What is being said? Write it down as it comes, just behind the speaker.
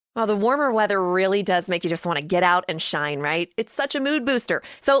Well, the warmer weather really does make you just want to get out and shine, right? It's such a mood booster.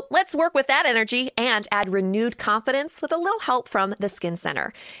 So let's work with that energy and add renewed confidence with a little help from the Skin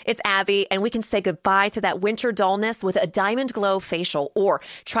Center. It's Abby, and we can say goodbye to that winter dullness with a Diamond Glow facial, or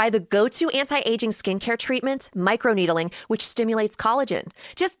try the go-to anti-aging skincare treatment, microneedling, which stimulates collagen.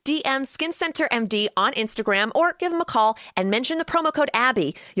 Just DM Skin Center MD on Instagram or give them a call and mention the promo code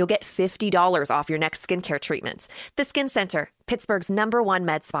Abby. You'll get $50 off your next skincare treatment. The Skin Center, Pittsburgh's #1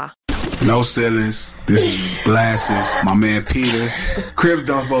 med spa. No ceilings. This is Glasses. My man Peter. Cribs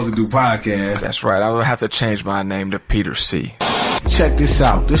don't supposed to do podcasts. That's right. I would have to change my name to Peter C. Check this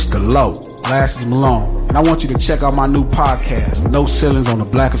out. This the Low. Glasses Malone. And I want you to check out my new podcast, No Ceilings, on the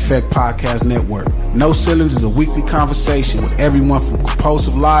Black Effect Podcast Network. No Ceilings is a weekly conversation with everyone from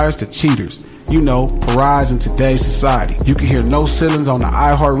compulsive liars to cheaters. You know, pariahs in today's society. You can hear No Ceilings on the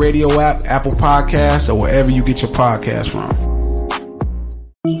iHeartRadio app, Apple Podcasts, or wherever you get your podcasts from.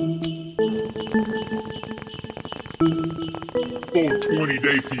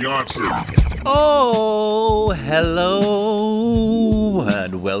 420-day fiance. Oh, hello,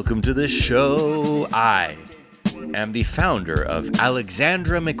 and welcome to the show. I am the founder of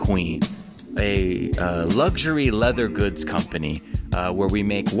Alexandra McQueen, a luxury leather goods company where we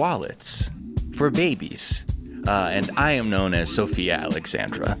make wallets for babies. And I am known as Sophia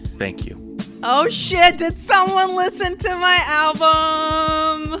Alexandra. Thank you. Oh shit, did someone listen to my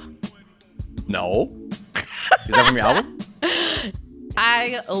album? No. Is that from your album?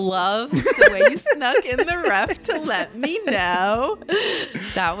 I love the way you snuck in the ref to let me know.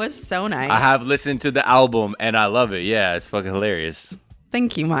 That was so nice. I have listened to the album and I love it. Yeah, it's fucking hilarious.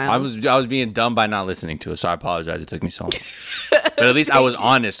 Thank you, Miles. I was being dumb by not listening to it, so I apologize. It took me so long. But at least I was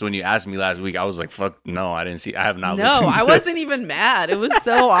honest when you asked me last week. I was like, fuck, no, I have not listened to it. No, I wasn't even mad. It was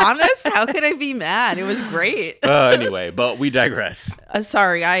so honest. How could I be mad? It was great. Anyway, but we digress.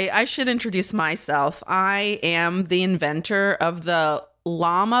 Sorry, I should introduce myself. I am the inventor of the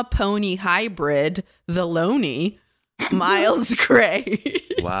llama pony hybrid, the Loney, Miles Gray.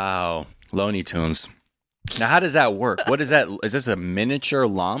 Wow. Looney Tunes. Now, how does that work? What is that? Is this a miniature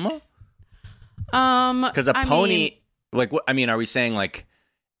llama? Because a pony, like, what? I mean, are we saying like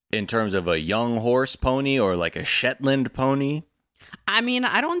in terms of a young horse pony or like a Shetland pony? I mean,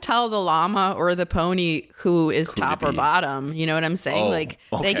 I don't tell the llama or the pony who is top or bottom. You know what I'm saying? Like,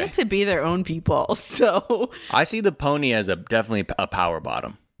 they get to be their own people. So I see the pony as definitely a power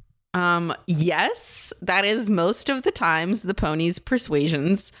bottom. Yes, that is most of the times the pony's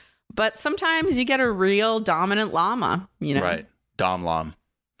persuasions. But sometimes you get a real dominant llama, you know? Right. Dom Lam.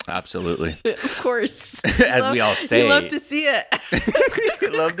 Absolutely. Of course. As we all say. You love to see it.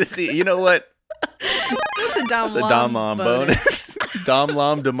 Love to see it. You know what? That's a Dom Lam bonus. Dom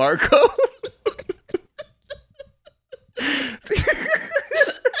Lam DeMarco.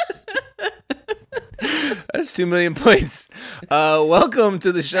 That's 2 million points. Welcome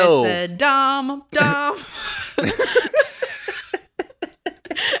to the show. I said Dom.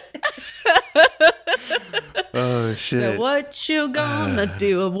 Oh shit! So what you gonna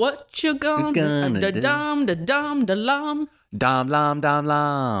do? What you gonna do? Da dom da dom da lam. Dom lam dom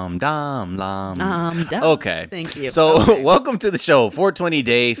lam dom lam. Dom. Okay, thank you. So welcome to the show, 420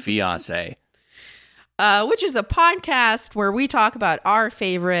 Day Fiance, which is a podcast where we talk about our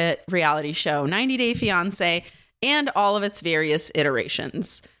favorite reality show, 90 Day Fiance, and all of its various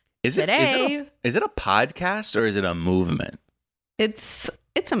iterations. Is it a podcast or is it a movement? It's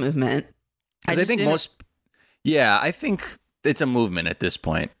a movement. Because I think I think it's a movement at this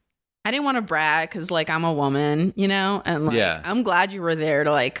point. I didn't want to brag because, like, I'm a woman, you know? And, like, I'm glad you were there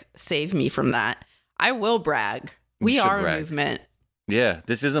to, like, save me from that. I will brag. We are a movement. Yeah,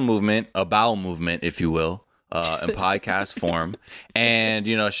 this is a movement, a bowel movement, if you will, in podcast form. And,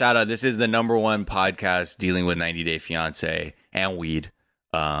 you know, shout out, this is the #1 podcast dealing with 90 Day Fiance and weed.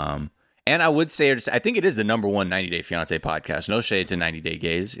 And I would say, I think it is the #1 90 Day Fiance podcast. No shade to 90 Day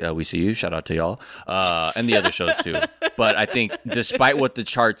Gays. We see you. Shout out to y'all. And the other shows too. But I think despite what the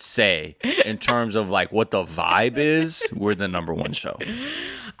charts say, in terms of like what the vibe is, we're the #1 show.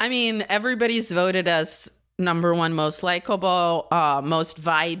 I mean, everybody's voted us #1 most likable, most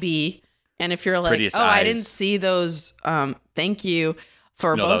vibey. And if you're like, Prettiest I eyes. didn't see those, thank you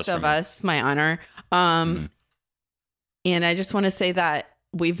for both of us. My honor. And I just want to say that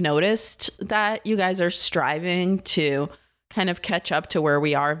we've noticed that you guys are striving to kind of catch up to where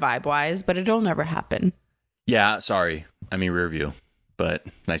we are vibe-wise, but it'll never happen. Yeah, sorry. I mean, rear view, but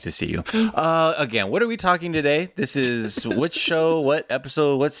nice to see you. Again, what are we talking today? This is which show, what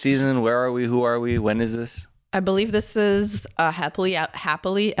episode, what season, where are we, who are we, when is this? I believe this is Happily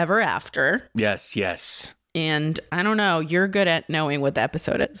Ever After. Yes. And I don't know. You're good at knowing what the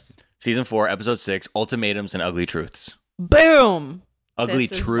episode is. Season 4, episode 6, Ultimatums and Ugly Truths. Boom. Ugly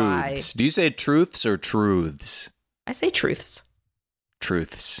Truths. Do you say truths or truths? I say truths.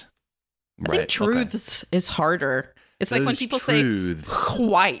 Truths. I think truths is harder. It's like when people say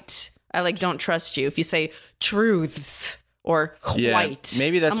white. I don't trust you. If you say truths or white.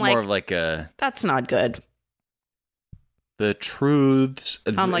 Maybe that's more of like a... That's not good. The truths.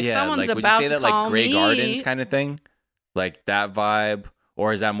 I'm like, someone's would about you say to that call like Grey me. Gardens kind of thing? Like that vibe?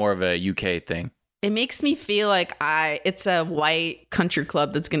 Or is that more of a UK thing? It makes me feel like it's a white country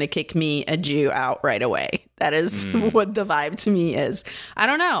club that's going to kick me, a Jew, out right away. That is what the vibe to me is. I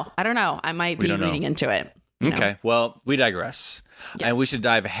don't know. I might be reading into it. Okay. Well, we digress. Yes. And we should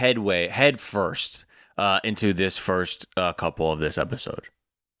dive head first into this first couple of this episode.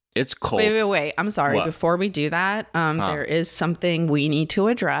 It's cold. Wait. I'm sorry. What? Before we do that, there is something we need to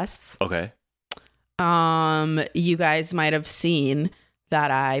address. Okay. You guys might have seen that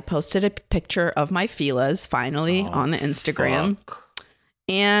I posted a picture of my Fila's finally on the Instagram. Fuck.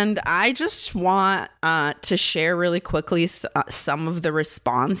 And I just want to share really quickly some of the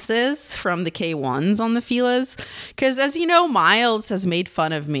responses from the K1s on the Fila's. Because as you know, Miles has made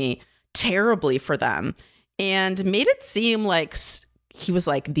fun of me terribly for them and made it seem like he was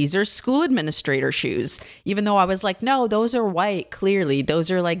like, these are school administrator shoes. Even though I was like, no, those are white. Clearly, those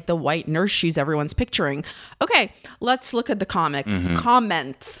are like the white nurse shoes everyone's picturing. Okay, let's look at the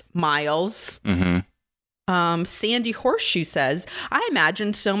comments, Miles. Sandy Horseshoe says, I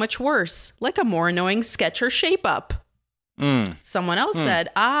imagined so much worse, like a more annoying Skechers shape up. Someone else said,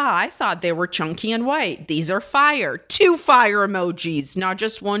 I thought they were chunky and white. These are fire. 2 fire emojis, not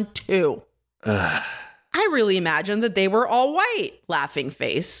just 1, 2. I really imagined that they were all white. Laughing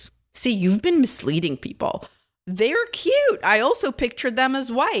face. See, you've been misleading people. They're cute. I also pictured them as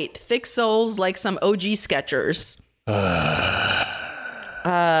white. Thick soles like some OG Skechers.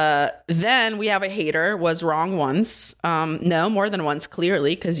 Then we have a hater. Was wrong once. No, more than once,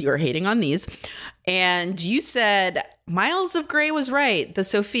 clearly, because you're hating on these. And you said, Miles of Gray was right. The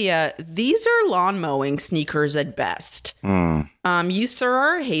Sophia, these are lawn mowing sneakers at best. You, sir,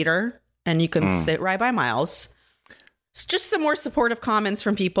 are a hater. And you can sit right by Miles. It's just some more supportive comments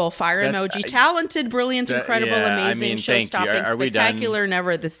from people. Fire emoji. Talented, brilliant, incredible, amazing, show-stopping, spectacular,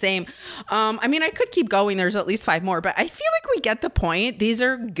 never the same. I could keep going. There's at least 5 more. But I feel like we get the point. These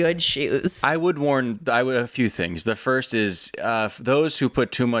are good shoes. I would a few things. The first is those who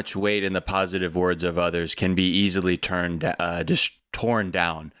put too much weight in the positive words of others can be easily torn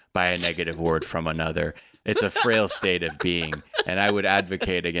down by a negative word from another. It's a frail state of being, and I would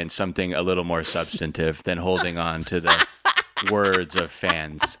advocate against something a little more substantive than holding on to the words of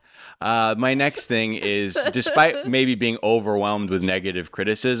fans. My next thing is, despite maybe being overwhelmed with negative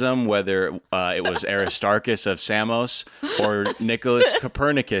criticism, whether it was Aristarchus of Samos or Nicholas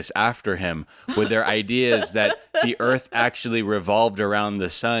Copernicus after him, with their ideas that the Earth actually revolved around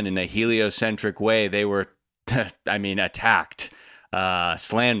the sun in a heliocentric way, they were, attacked,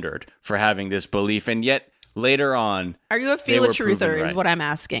 slandered for having this belief, and yet later on, are you a Fila truther? Is what I'm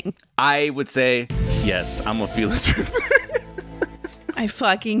asking. I would say yes. I'm a Fila truther. I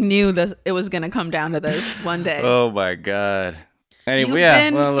fucking knew this. It was gonna come down to this one day. Oh my god. Anyway,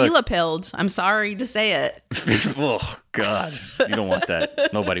 you've been Fila-pilled. I'm sorry to say it. Oh god, you don't want that.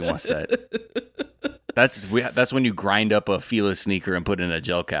 Nobody wants that. That's when you grind up a Fila sneaker and put in a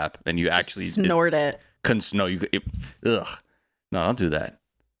gel cap, and you actually snort it. Ugh. No, don't do that.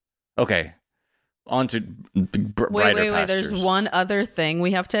 Okay. On to brighter pastures. There's one other thing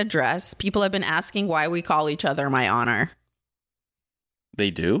we have to address. People have been asking why we call each other My Honor.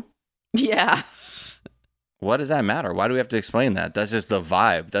 They do? Yeah. What does that matter? Why do we have to explain that? That's just the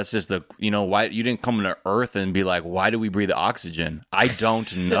vibe. That's just the, why you didn't come to Earth and be like, why do we breathe oxygen? I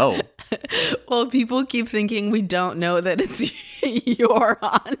don't know. Well, people keep thinking we don't know that it's your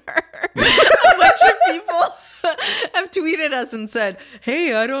honor. A bunch of people have tweeted us and said,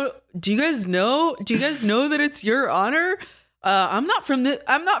 hey, do you guys know that it's your honor? I'm not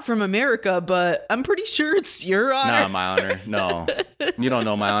from America, but I'm pretty sure it's your honor. Nah, my honor. No, you don't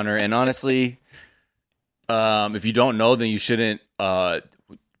know my honor. And honestly, if you don't know, then you shouldn't,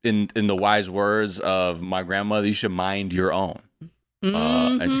 in the wise words of my grandmother, you should mind your own,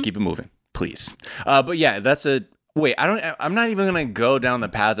 and just keep it moving, please. But yeah, I'm not even going to go down the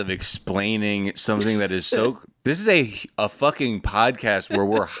path of explaining something that is so... This is a fucking podcast where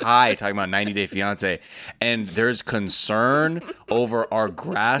we're high talking about 90 Day Fiancé, and there's concern over our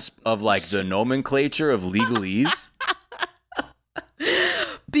grasp of like the nomenclature of legalese.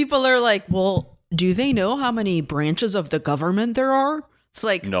 People are like, well, do they know how many branches of the government there are? It's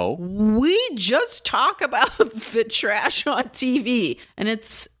like, no, we just talk about the trash on TV, and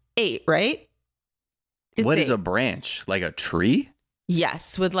it's 8, right? What is a branch? Like a tree?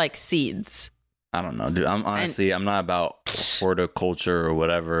 Yes, with like seeds. I don't know, dude. I'm not about horticulture or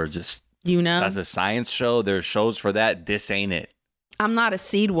whatever. Just, that's a science show. There's shows for that. This ain't it. I'm not a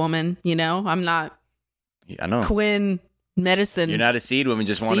seed woman, I'm not. I know. Quinn medicine. You're not a seed woman.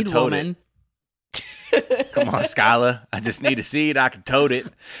 Just want to tote it. Come on, Skyla. I just need a seed. I can tote it.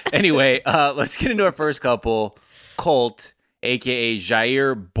 Anyway, let's get into our first couple. Colt, a.k.a.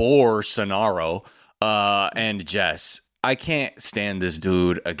 Jair Bolsonaro, and Jess. I can't stand this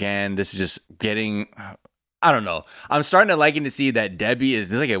dude. Again, this is just getting... I don't know. I'm starting to liking to see that Debbie is...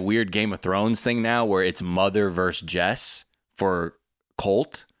 There's like a weird Game of Thrones thing now where it's Mother versus Jess for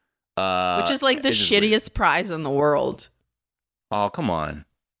Colt. Which is like the shittiest prize in the world. Oh, come on.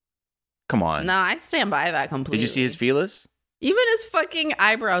 Come on. No, I stand by that completely. Did you see his feelers? Even his fucking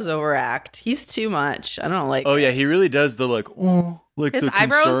eyebrows overact. He's too much. I don't like Oh, it. yeah. He really does the like his the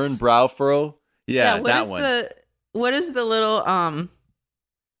eyebrows? Concerned brow furrow. Yeah, that one. What is the little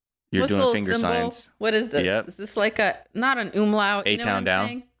You're doing finger symbol? Signs. What is this? Yep. Is this like not an umlaut? A-town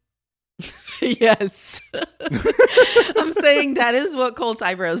down? Yes. I'm saying that is what Colt's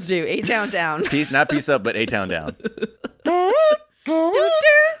eyebrows do. A-town down. Not peace up, but A-town down.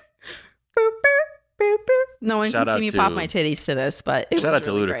 No one can see me pop my titties to this, but shout out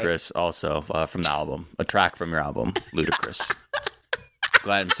to really Ludacris also from the album. A track from your album, Ludacris.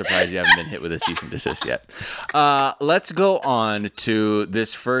 Glad I'm surprised you haven't been hit with a cease and desist yet. Let's go on to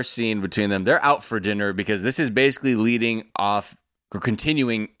this first scene between them. They're out for dinner because this is basically leading off or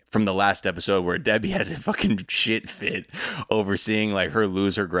continuing from the last episode where Debbie has a fucking shit fit over seeing like her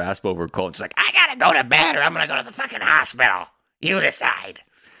lose her grasp over Colt. She's like, I gotta go to bed or I'm gonna go to the fucking hospital. You decide.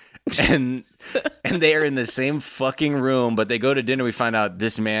 And they are in the same fucking room, but they go to dinner. We find out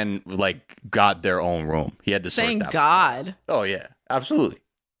this man like got their own room. He had to sort that. Thank God. Oh yeah, absolutely.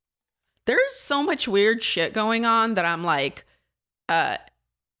 There's so much weird shit going on that I'm like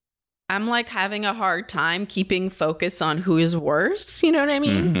having a hard time keeping focus on who is worse. You know what I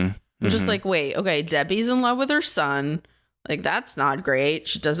mean? Mm-hmm. I'm just like, wait, okay, Debbie's in love with her son. Like, that's not great.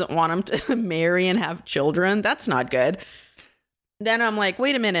 She doesn't want him to marry and have children. That's not good. Then I'm like,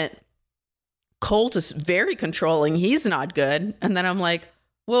 wait a minute. Colt is very controlling. He's not good. And then I'm like,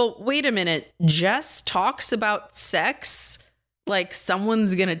 well, wait a minute. Jess talks about sex like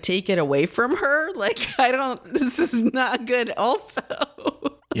someone's going to take it away from her. Like, this is not good also.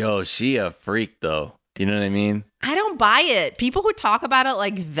 Yo, she a freak though. You know what I mean? I don't buy it. People who talk about it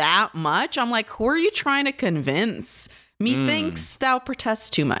like that much, I'm like, who are you trying to convince? Methinks thou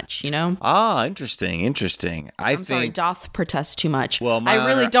protest too much, Ah, interesting. I'm sorry, doth protest too much. Well, I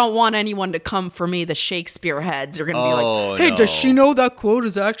really don't want anyone to come for me. The Shakespeare heads are going to be like, hey, does she know that quote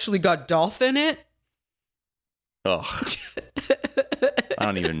has actually got doth in it? Oh, I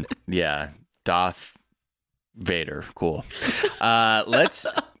don't even. Yeah, Darth Vader. Cool. Let's.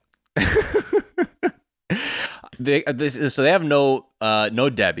 So they have no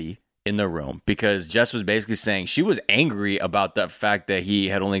Debbie in the room because Jess was basically saying she was angry about the fact that he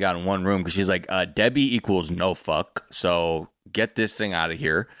had only gotten one room because she's like, Debbie equals no fuck. So get this thing out of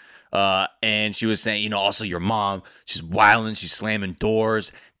here. And she was saying, also your mom, she's wilding, she's slamming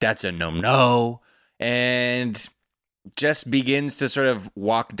doors. That's a no. And Jess begins to sort of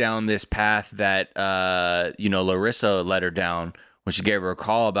walk down this path that, Larissa led her down when she gave her a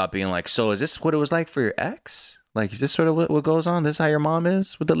call about being like, so is this what it was like for your ex? Like, is this sort of what goes on? This is how your mom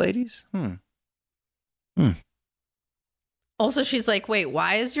is with the ladies? Also, she's like, wait,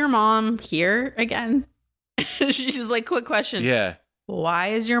 why is your mom here again? She's like, quick question. Yeah. Why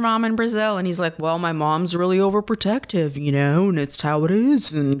is your mom in Brazil? And he's like, well, my mom's really overprotective, and it's how it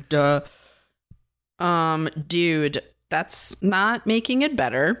is. And, dude, that's not making it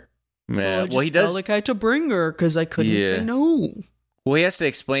better. Yeah. Well, he does. Felt like I had to bring her because I couldn't say no. Well, he has to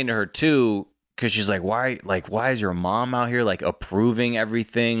explain to her too, because she's like, why is your mom out here like approving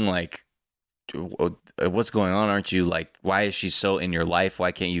everything? Like, what's going on? Aren't you like, why is she so in your life?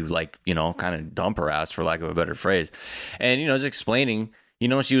 Why can't you kind of dump her ass, for lack of a better phrase? And, just explaining,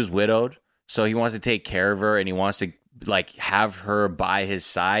 she was widowed. So he wants to take care of her and he wants to like have her by his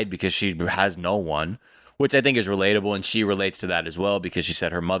side because she has no one, which I think is relatable. And she relates to that as well because she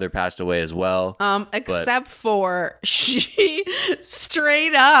said her mother passed away as well. Except for she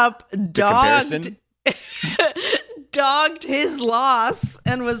straight up dogged his loss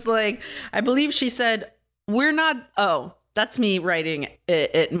and was like, I believe she said, we're not that's me writing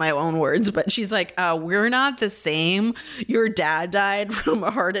it in my own words, but she's like, we're not the same. Your dad died from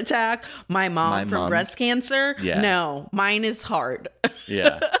a heart attack. My mom from breast cancer. Yeah. No, mine is hard.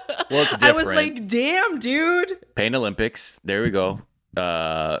 Yeah. Well, it's different. I was like, damn, dude. Pain Olympics. There we go.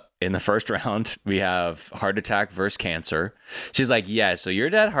 In the first round, we have heart attack versus cancer. She's like, yeah, so your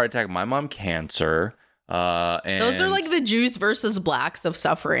dad heart attack, my mom cancer. And those are like the Jews versus blacks of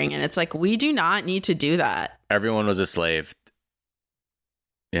suffering. And it's like, we do not need to do that. Everyone was a slave.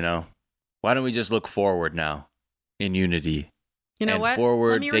 You know, why don't we just look forward now in unity? You know and what?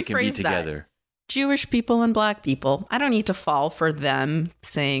 Forward, they can be together. That. Jewish people and black people. I don't need to fall for them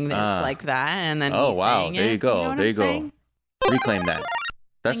saying that like that. And then oh wow, saying there you go. You know there you saying? Go. Reclaim that.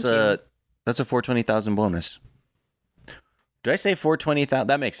 That's a 420,000 bonus. Did I say 420,000?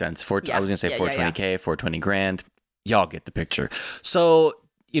 That makes sense. I was gonna say 420K, 420 grand. Y'all get the picture. So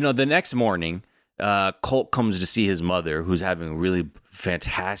the next morning, Colt comes to see his mother, who's having a really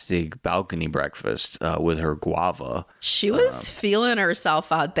fantastic balcony breakfast with her guava. She was feeling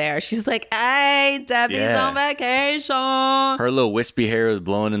herself out there. She's like, "Hey, Debbie's on vacation." Her little wispy hair was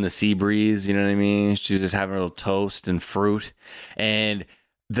blowing in the sea breeze. You know what I mean? She's just having a little toast and fruit. And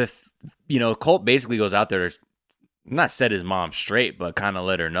Colt basically goes out there to not set his mom straight, but kind of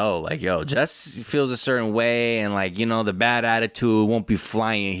let her know, like, yo, Jess feels a certain way, and like, the bad attitude won't be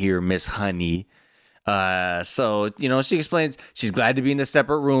flying here, Miss Honey. So she explains she's glad to be in the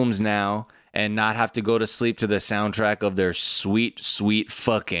separate rooms now and not have to go to sleep to the soundtrack of their sweet, sweet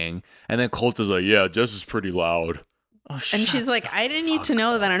fucking. And then Colt is like, yeah, Jess is pretty loud. Oh, and she's like, I didn't need to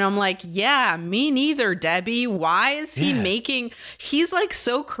know that. And I'm like, yeah, me neither, Debbie. Why is he he's like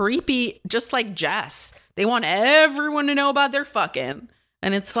so creepy, just like Jess. They want everyone to know about their fucking.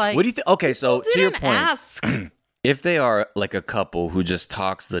 And it's like, what do you think? Okay, so to your point, ask. If they are like a couple who just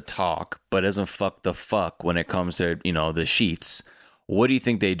talks the talk but doesn't fuck the fuck when it comes to, the sheets, what do you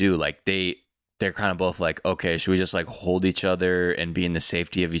think they do? Like they're kind of both like, okay, should we just like hold each other and be in the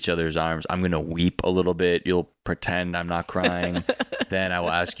safety of each other's arms? I'm going to weep a little bit. You'll pretend I'm not crying. Then I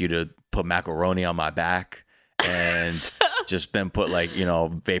will ask you to put macaroni on my back and just then put like,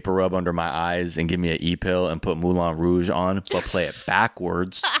 vapor rub under my eyes and give me an E-pill and put Moulin Rouge on, but play it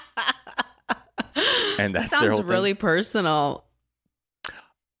backwards. And that's sounds their whole really thing. Personal.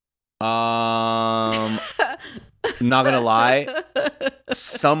 Not gonna lie,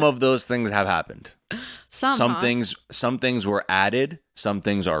 some of those things have happened. Some things were added. Some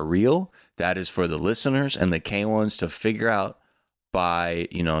things are real. That is for the listeners and the K1s to figure out by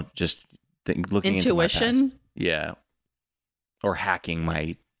just looking intuition. Into my past. Yeah, or hacking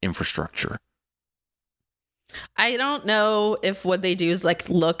my infrastructure. I don't know if what they do is like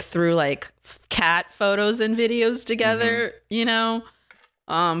look through like cat photos and videos together,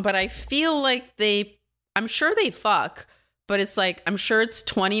 but I feel like I'm sure they fuck, but it's like, I'm sure it's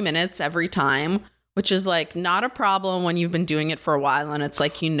 20 minutes every time, which is like not a problem when you've been doing it for a while and it's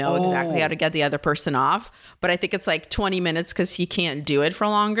like, exactly how to get the other person off. But I think it's like 20 minutes because he can't do it for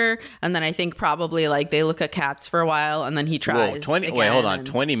longer. And then I think probably like they look at cats for a while and then he tries. Wait, hold on.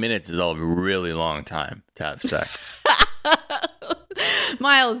 20 minutes is a really long time to have sex.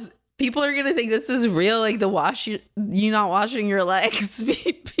 Miles, people are going to think this is real. Like you not washing your legs.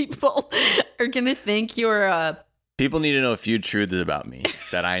 People are going to think you're People need to know a few truths about me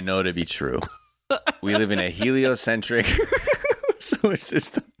that I know to be true. We live in a heliocentric solar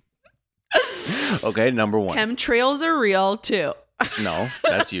system. Okay, number one. Chemtrails are real too. No,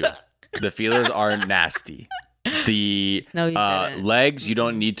 that's you. The feelers are nasty. The legs you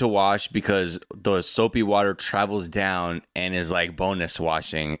don't need to wash because the soapy water travels down and is like bonus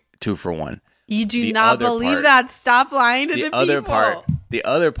washing 2 for 1. You do not believe that. Stop lying to the people. The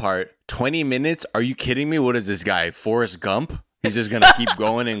other part, 20 minutes? Are you kidding me? What is this guy, Forrest Gump? He's just going to keep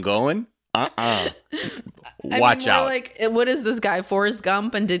going and going? Watch out. Like, what is this guy, Forrest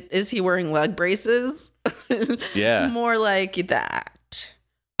Gump? And is he wearing leg braces? Yeah. More like that.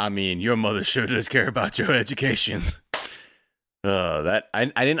 I mean, your mother sure does care about your education. I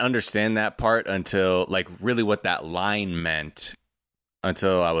didn't understand that part until, like, really what that line meant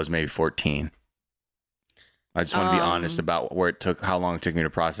until I was maybe 14. I just want to be honest about how long it took me to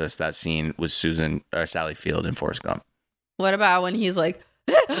process that scene with Sally Field in Forrest Gump. What about when he's like,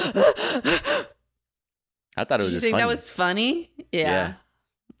 I thought it was just funny. You think that was funny? Yeah.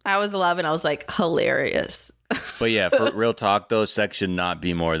 I was 11. I was like, hilarious. But yeah, for real talk, though, sex should not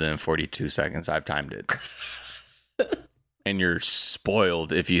be more than 42 seconds. I've timed it. And you're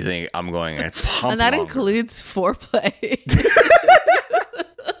spoiled if you think I'm going to pump And that longer. includes foreplay.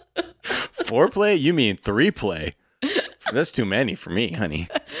 Foreplay? You mean 3-play? That's too many for me, honey.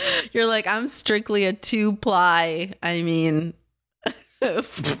 You're like, I'm strictly a 2-ply. I mean,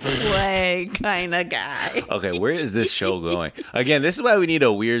 play kind of guy. Okay, where is this show going? Again, this is why we need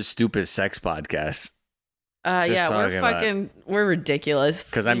a weird, stupid sex podcast. We're ridiculous.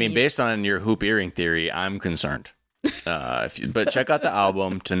 Because I mean, based on your hoop earring theory, I'm concerned. But check out the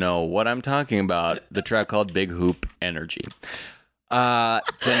album to know what I'm talking about. The track called Big Hoop Energy. The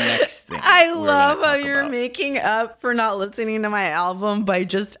next thing. I love how you're making up for not listening to my album by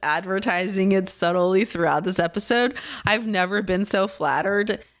just advertising it subtly throughout this episode. I've never been so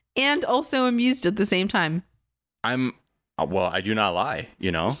flattered and also amused at the same time. Well, I do not lie,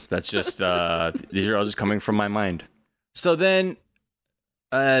 that's just, these are all just coming from my mind. So then,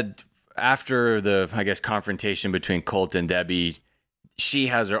 after the, I guess, confrontation between Colt and Debbie, she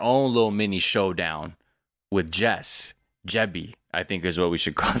has her own little mini showdown with Jess. Jebby, I think is what we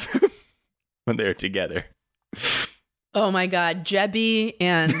should call them when they're together. Oh my God, Jebby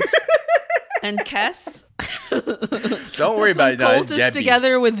and Kess. Don't worry about it. No, Colt is Jebby.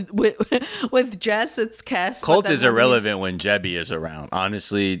 Together with Jess, it's Kess. Colt is irrelevant when Jebby is around.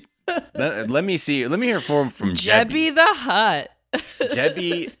 Honestly, let me hear from Jebby the Hutt.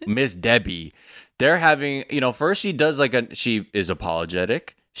 Jebby, Miss Debbie. They're having, first she is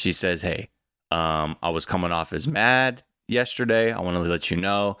apologetic. She says, hey, I was coming off as mad yesterday. I want to let you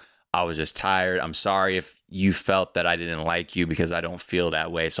know I was just tired. I'm sorry if you felt that I didn't like you because I don't feel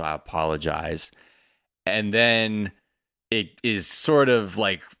that way. So I apologize. And then it is sort of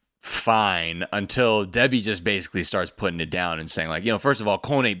like fine until Debbie just basically starts putting it down and saying like, first of all,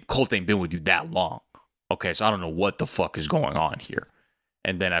 Colt ain't been with you that long. Okay. So I don't know what the fuck is going on here.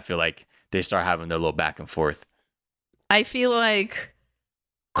 And then I feel like they start having their little back and forth. I feel like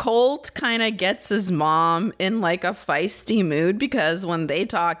Colt kind of gets his mom in like a feisty mood because when they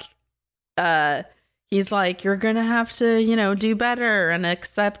talk, he's like, you're going to have to, do better and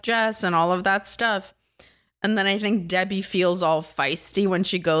accept Jess and all of that stuff. And then I think Debbie feels all feisty when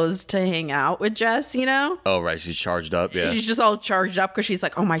she goes to hang out with Jess, Oh, right. She's charged up. Yeah. She's just all charged up because she's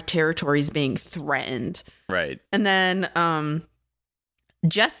like, oh, my territory is being threatened. Right. And then,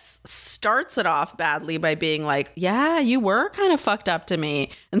 Jess starts it off badly by being like, yeah, you were kind of fucked up to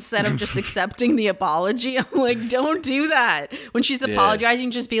me. Instead of just accepting the apology, I'm like, don't do that. When she's apologizing,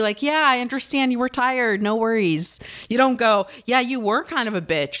 just be like, yeah, I understand you were tired. No worries. You don't go, yeah, you were kind of a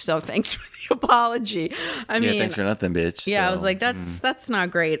bitch. So thanks for the apology. I mean, thanks for nothing, bitch. Yeah, so, I was like, that's not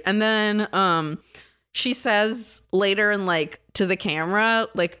great. And then she says later in to the camera,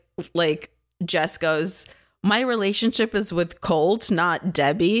 like Jess goes, my relationship is with Colt, not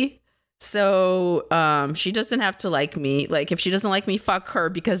Debbie. So she doesn't have to like me. Like if she doesn't like me, fuck her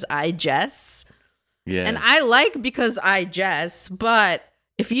because I Jess. Yeah. And I like because I Jess. But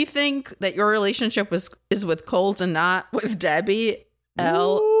if you think that your relationship is with Colt and not with Debbie,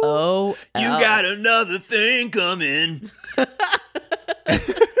 LOL. You got another thing coming.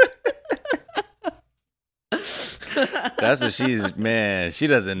 That's what she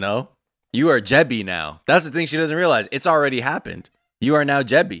doesn't know. You are Jebby now. That's the thing she doesn't realize. It's already happened. You are now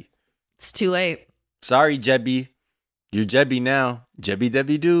Jebby. It's too late. Sorry, Jebby. You're Jebby now. Jebby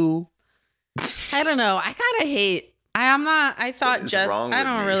Debbie Doo. I don't know. I kind of hate. I thought Jess. I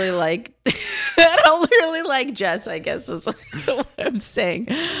don't me? Really like. I don't really like Jess, I guess is what I'm saying.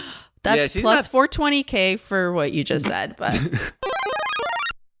 That's plus 420K for what you just said, but.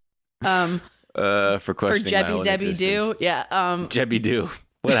 For Jebby Debbie Doo. Yeah. Jebby Doo.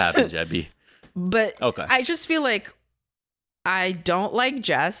 What happened, Jebby? But okay. I just feel like I don't like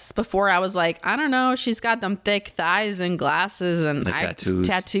Jess. Before I was like, I don't know, she's got them thick thighs and glasses and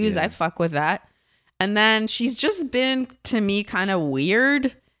tattoos. Yeah. I fuck with that. And then she's just been to me kind of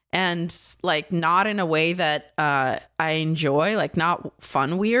weird and like not in a way that I enjoy, like not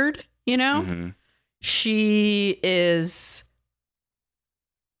fun weird, Mm-hmm. She is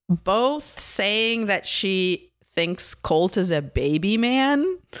both saying that she thinks Colt is a baby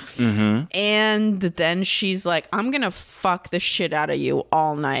man. Mm-hmm. And then she's like, I'm going to fuck the shit out of you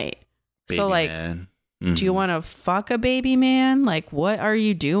all night. Baby so like, man. Do you want to fuck a baby man? Like, what are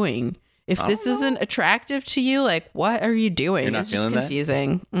you doing? If this isn't attractive to you, like, what are you doing? You're not it's just feeling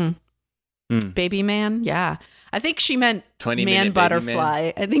confusing. Baby man. Yeah. I think she meant man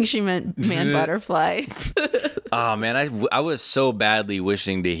butterfly. I think she meant man butterfly. Oh man. I was so badly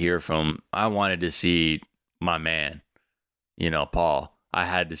wishing to hear from, I wanted to see my man, Paul. I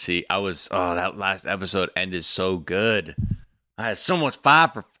had to see. That last episode ended so good. I had so much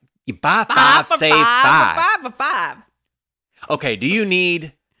 5 for you buy 5, save 5. 5 for 5. Okay, do you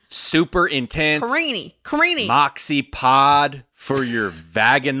need super intense Carini Moxie pod for your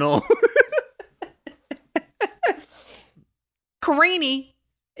vaginal? Carini.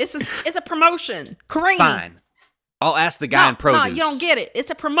 It's a promotion. Carini. Fine. I'll ask the guy in produce. No, you don't get it.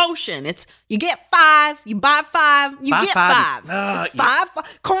 It's a promotion. It's you get 5, you buy 5, you get 5. It's 5.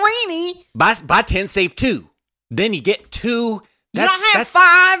 Carini. Buy 10, save 2. Then you get 2. You don't have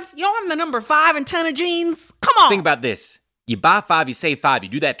 5. You don't have the number 5 and 10 of jeans. Come on. Think about this. You buy 5, you save 5. You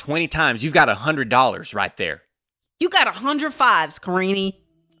do that 20 times. You've got $100 right there. You got 100 5s, Carini.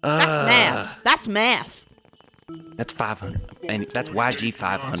 That's math. That's math. That's 500, and that's YG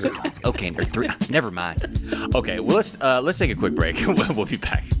 500. Okay, or 3. Never mind. Okay, well let's take a quick break. We'll be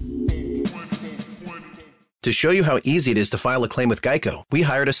back. To show you how easy it is to file a claim with Geico, we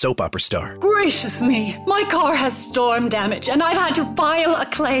hired a soap opera star. Gracious me, my car has storm damage and I've had to file a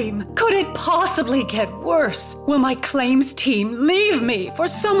claim. Could it possibly get worse? Will my claims team leave me for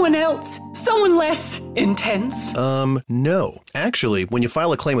someone else? Someone less intense? No. Actually, when you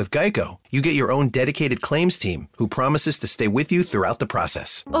file a claim with Geico, you get your own dedicated claims team who promises to stay with you throughout the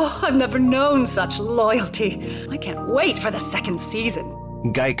process. Oh, I've never known such loyalty. I can't wait for the second season.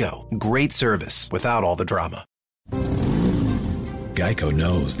 Geico. Great service without all the drama. Geico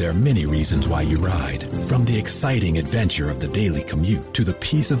knows there are many reasons why you ride. From the exciting adventure of the daily commute to the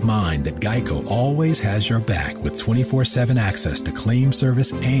peace of mind that Geico always has your back with 24/7 access to claim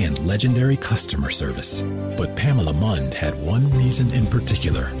service and legendary customer service. But Pamela Mund had one reason in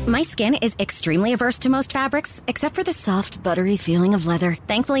particular. My skin is extremely averse to most fabrics, except for the soft, buttery feeling of leather.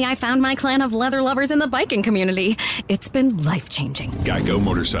 Thankfully, I found my clan of leather lovers in the biking community. It's been life-changing. Geico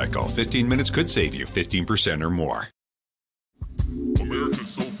Motorcycle. 15 minutes could save you 15% or more. America's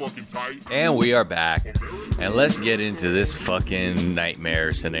so fucking tight. And we are back. And let's get into this fucking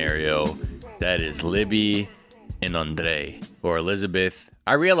nightmare scenario that is Libby and Andre, or Elizabeth.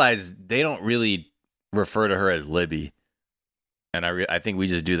 I realize they don't really refer to her as Libby. And I think we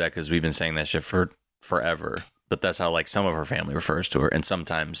just do that because we've been saying that shit for forever. But that's how like some of her family refers to her. And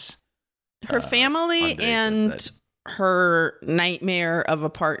sometimes her family and her nightmare of a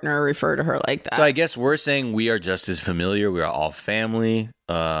partner refer to her like that. So I guess we're saying we are just as familiar. We are all family.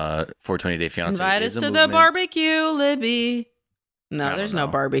 420 Day Fiance. Invite us to the barbecue, Libby. No, there's no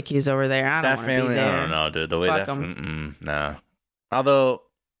barbecues over there. I don't want to be there. I don't know, dude. The way that, no. Although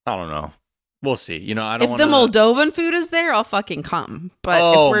I don't know. We'll see. You know, I don't. If the Moldovan food is there, I'll fucking come. But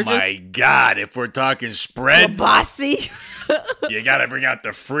if we're my god, if we're talking spreads, bossy, you gotta bring out the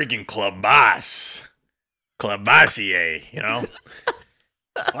freaking klobas. Clabassier, you know?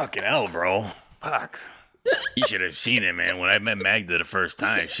 Fucking hell, bro. Fuck. You should have seen it, man. When I met Magda the first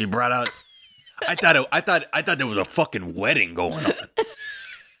time, she brought out. I thought there was a fucking wedding going on.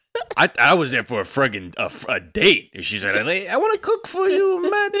 I was there for a friggin' a date. And she said, I want to cook for you,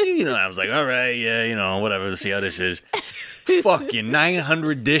 Matthew. You know, I was like, all right, yeah, you know, whatever. Let's see how this is. Fucking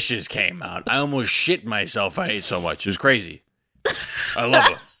 900 dishes came out. I almost shit myself. I ate so much. It was crazy. I love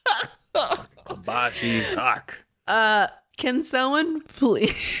her. Bossy fuck. Can someone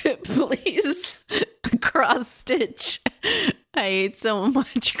please cross stitch? I ate so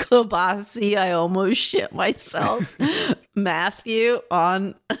much kielbasa I almost shit myself. Matthew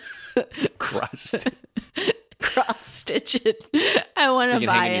on cross stitch it. I want to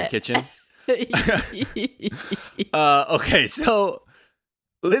buy it. So you can hang in your kitchen. Okay, so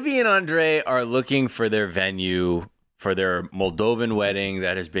Libby and Andre are looking for their venue for their Moldovan wedding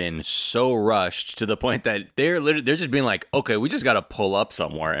that has been so rushed to the point that they're just being like, okay, we just got to pull up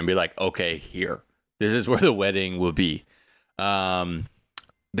somewhere and be like, okay, here. This is where the wedding will be.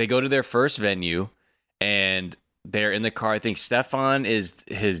 They go to their first venue and they're in the car. I think Stefan is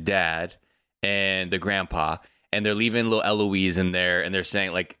his dad and the grandpa, and they're leaving little Eloise in there, and they're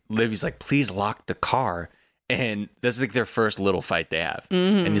saying, like, Libby's like, please lock the car. And that's like their first little fight they have.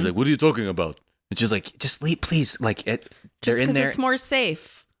 Mm-hmm. And he's like, what are you talking about? It's just like, just leave, please. Like, they're in there. It's more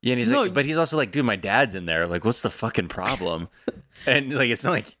safe. Yeah, and he's like, but he's also like, dude, my dad's in there. Like, what's the fucking problem? And like, it's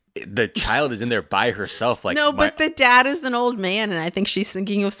not like the child is in there by herself. Like, no, but the dad is an old man, and I think she's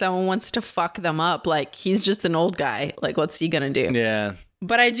thinking if someone wants to fuck them up, like, he's just an old guy. Like, what's he gonna do? Yeah.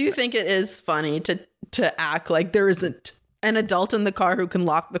 But I do think it is funny to act like there isn't an adult in the car who can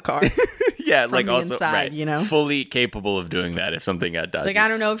lock the car. Yeah, like also inside, right, you know, fully capable of doing that if something got done. Like, I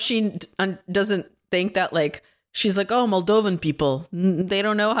don't know if she doesn't think that, like, she's like, oh, Moldovan people, they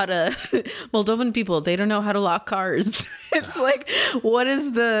don't know how to Moldovan people, they don't know how to lock cars. It's like, what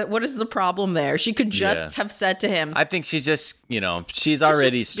is the problem there? She could just have said to him. I think she's just, you know, she's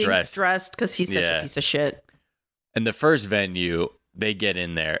already stressed because he's such a piece of shit. And the first venue, they get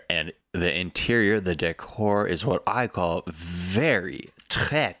in there, and the interior, the decor is what I call very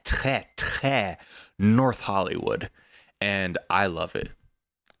très North Hollywood, and I love it.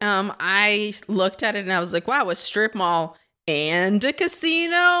 I looked at it and I was like, wow, a strip mall and a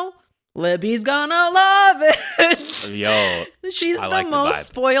casino. Libby's gonna love it. Yo, she's the most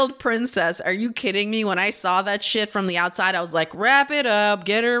spoiled princess. Are you kidding me? When I saw that shit from the outside, I was like, wrap it up,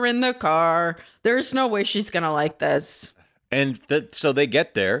 get her in the car. There's no way she's gonna like this. And so they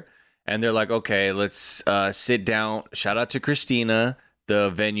get there and they're like, okay, let's sit down. Shout out to Christina, the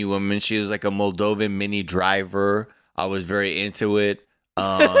venue woman. She was like a Moldovan mini driver. I was very into it.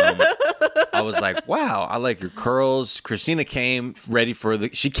 I was like, wow, I like your curls. Christina came ready for the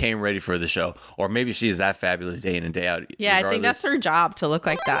show. Or maybe she's that fabulous day in and day out. Yeah, regardless. I think that's her job to look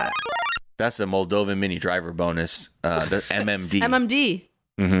like that. That's a Moldovan mini driver bonus. The MMD. MMD.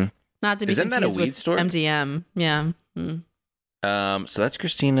 Mm-hmm. Not to be Isn't that a weed with store? MDM. Yeah. So that's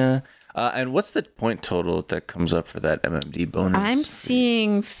Christina. And what's the point total that comes up for that MMD bonus? I'm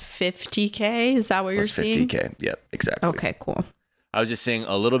seeing 50K. Is that what you're seeing? 50K. Yep, exactly. Okay, cool. I was just saying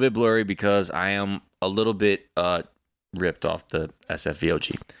a little bit blurry because I am a little bit ripped off the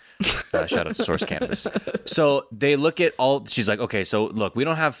SFVOG. Shout out to Source Cannabis. So they look at she's like, okay, so look, we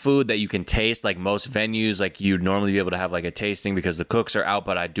don't have food that you can taste like most venues. Like you'd normally be able to have like a tasting because the cooks are out,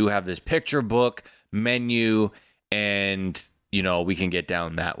 but I do have this picture book menu and, we can get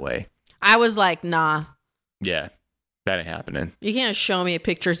down that way. I was like, nah. Yeah, that ain't happening. You can't show me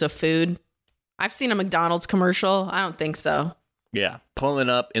pictures of food. I've seen a McDonald's commercial. I don't think so. Yeah, pulling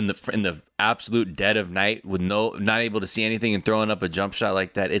up in the absolute dead of night with not able to see anything and throwing up a jump shot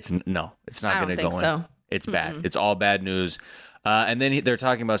like that. It's not going to go in. So. It's bad. It's all bad news. And then they're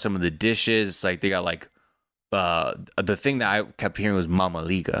talking about some of the dishes. Like they got like the thing that I kept hearing was Mama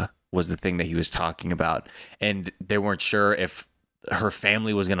Liga was the thing that he was talking about, and they weren't sure if her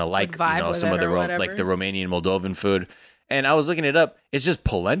family was going to like some of the like the Romanian Moldovan food. And I was looking it up. It's just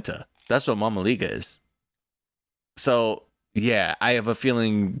polenta. That's what Mama Liga is. So. Yeah, I have a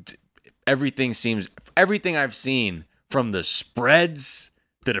feeling everything I've seen from the spreads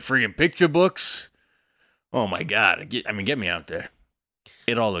to the friggin' picture books. Oh my God. Get me out there.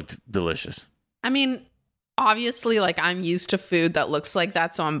 It all looked delicious. I mean, obviously, like I'm used to food that looks like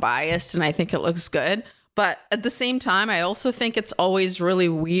that, so I'm biased and I think it looks good. But at the same time, I also think it's always really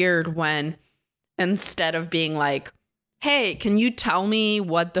weird when instead of being like, hey, can you tell me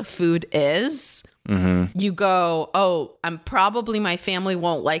what the food is? Mm-hmm. You go, oh, my family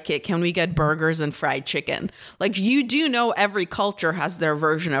won't like it. Can we get burgers and fried chicken? Like you do know every culture has their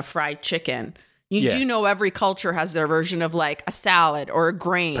version of fried chicken. You do know every culture has their version of like a salad or a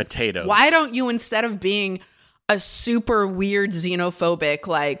grain. Potatoes. Why don't you, instead of being a super weird xenophobic,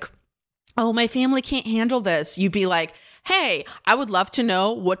 like, oh, my family can't handle this, you'd be like, hey, I would love to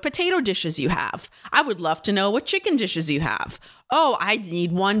know what potato dishes you have. I would love to know what chicken dishes you have. Oh, I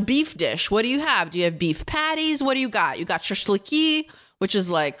need one beef dish. What do you have? Do you have beef patties? What do you got? You got shashliki, which is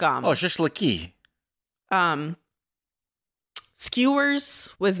like shashliki.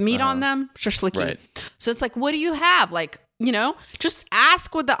 Skewers with meat on them. Shashliki. Right. So it's like, what do you have? Like, just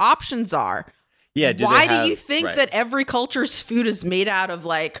ask what the options are. Yeah. Why do you think that every culture's food is made out of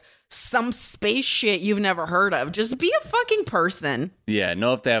like some space shit you've never heard of? Just be a fucking person. Yeah,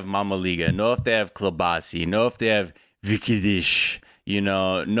 know if they have Mama Liga, know if they have klobasi, know if they have vikidish,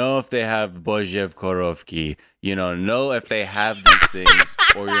 know if they have Božev korovki, know if they have these things,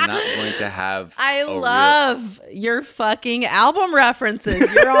 or you're not going to have I love your fucking album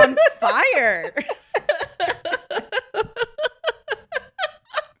references. You're on fire.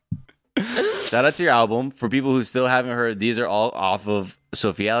 Shout out to your album. For people who still haven't heard, these are all off of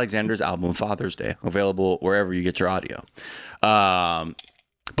Sophie Alexander's album Father's Day, available wherever you get your audio.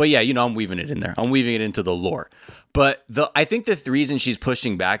 But yeah, I'm weaving it in there. I'm weaving it into the lore. But I think the reason she's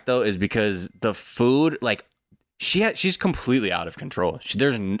pushing back though is because the food, like she's completely out of control.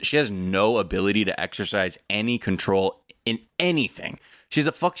 She has no ability to exercise any control in anything. She's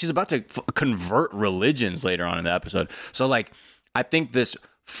about to convert religions later on in the episode. So like, I think this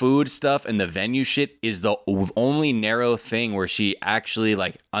food stuff and the venue shit is the only narrow thing where she actually,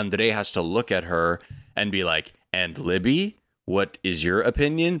 like, Andre has to look at her and be like, and Libby, what is your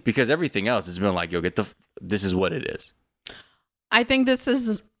opinion? Because everything else has been like, yo, this is what it is. I think this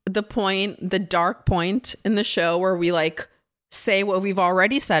is the dark point in the show where we like say what we've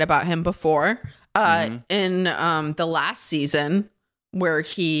already said about him before in the last season where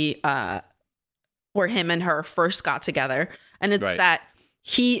where him and her first got together. And it's that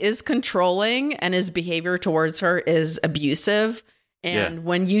he is controlling and his behavior towards her is abusive. And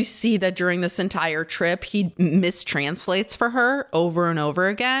when you see that during this entire trip, he mistranslates for her over and over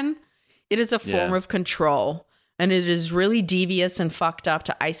again, it is a form of control. And it is really devious and fucked up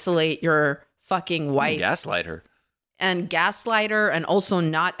to isolate your fucking wife. Gaslight her. and gaslight her and also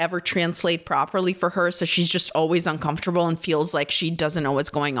not ever translate properly for her. So she's just always uncomfortable and feels like she doesn't know what's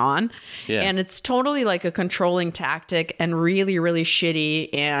going on. Yeah. And it's totally like a controlling tactic and really, really shitty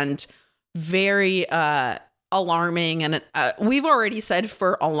and very alarming. And we've already said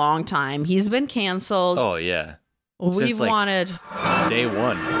for a long time, he's been canceled. Oh, yeah. We've wanted day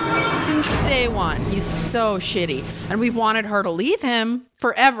one. Since day one. He's so shitty. And we've wanted her to leave him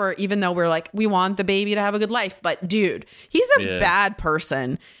forever, even though we're like, we want the baby to have a good life. But dude, he's a bad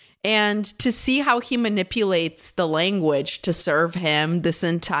person. And to see how he manipulates the language to serve him this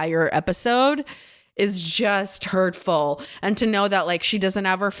entire episode is just hurtful. And to know that like she doesn't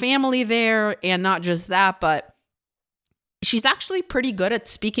have her family there, and not just that, but she's actually pretty good at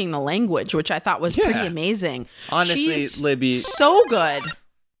speaking the language, which I thought was pretty amazing. Honestly, she's Libby, so good.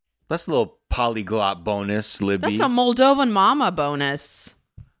 That's a little polyglot bonus, Libby. That's a Moldovan mama bonus.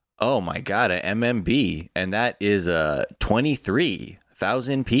 Oh my God, an MMB. And that is a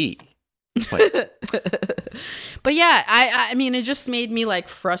 23,000 P. But yeah, I mean, it just made me like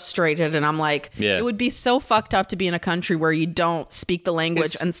frustrated, and I'm like, it would be so fucked up to be in a country where you don't speak the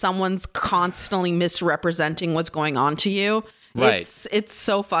language and someone's constantly misrepresenting what's going on to you. Right. It's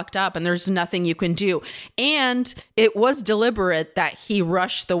so fucked up, and there's nothing you can do. And it was deliberate that he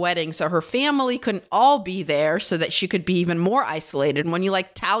rushed the wedding so her family couldn't all be there so that she could be even more isolated. And when you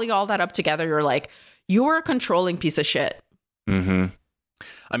like tally all that up together, you're like, you're a controlling piece of shit. Mm-hmm.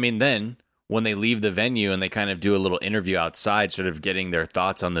 I mean, then when they leave the venue and they kind of do a little interview outside, sort of getting their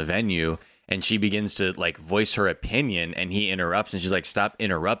thoughts on the venue, and she begins to like voice her opinion, and he interrupts, and she's like, stop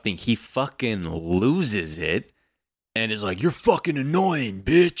interrupting. He fucking loses it and is like, you're fucking annoying,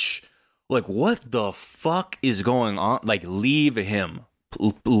 bitch. Like, what the fuck is going on? Like, leave him.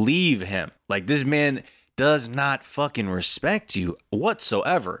 Leave him. Like, this man does not fucking respect you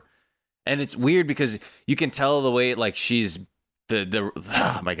whatsoever. And it's weird because you can tell the way like she's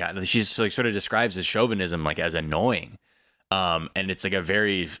oh my God, she's like sort of describes his chauvinism like as annoying. And it's like a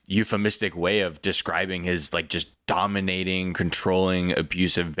very euphemistic way of describing his like just dominating, controlling,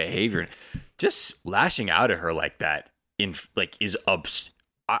 abusive behavior. Just lashing out at her like that is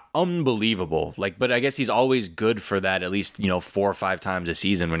unbelievable. Like, but I guess he's always good for that, at least, 4 or 5 times a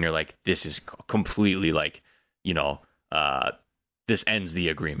season when you're like, this is completely like, this ends the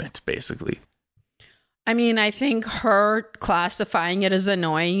agreement, basically. I mean, I think her classifying it as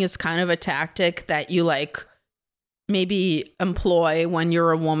annoying is kind of a tactic that you like maybe employ when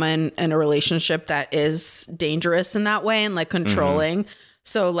you're a woman in a relationship that is dangerous in that way and like controlling. Mm-hmm.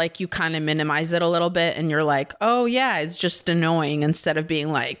 So like you kind of minimize it a little bit and you're like, oh yeah, it's just annoying, instead of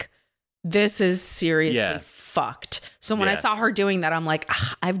being like, this is seriously fucked. So when I saw her doing that, I'm like,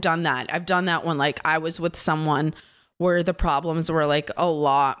 I've done that. I've done that when like I was with someone where the problems were like a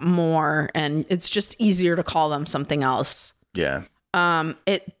lot more, and it's just easier to call them something else. Yeah.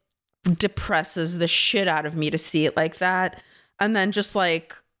 It depresses the shit out of me to see it like that. And then just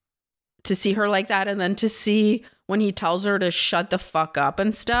like to see her like that, and then to see when he tells her to shut the fuck up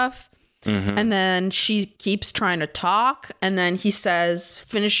and stuff. Mm-hmm. And then she keeps trying to talk, and then he says,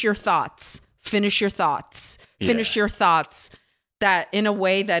 finish your thoughts, finish your thoughts, finish your thoughts. That in a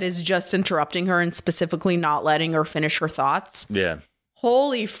way that is just interrupting her and specifically not letting her finish her thoughts. Yeah.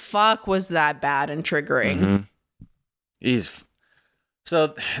 Holy fuck, was that bad and triggering. Mm-hmm.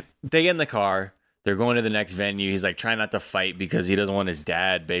 So they get in the car. They're going to the next venue. He's like trying not to fight because he doesn't want his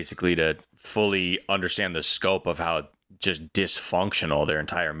dad basically to fully understand the scope of how just dysfunctional their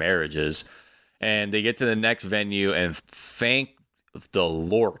entire marriage is. And they get to the next venue, and thank the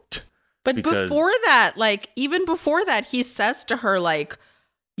Lord. But before that, like, even before that, he says to her, like,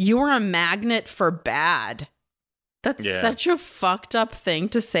 you're a magnet for bad. That's such a fucked up thing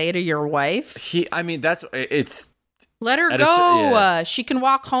to say to your wife. Let her go. She can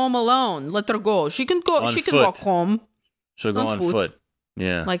walk home alone. Let her go. She can go. She can walk home. She'll go on foot.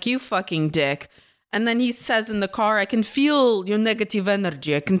 Yeah. Like, you fucking dick. And then he says in the car, I can feel your negative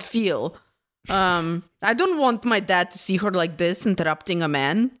energy. I can feel. I don't want my dad to see her like this, interrupting a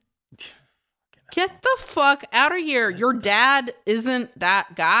man. Get the fuck out of here. Your dad isn't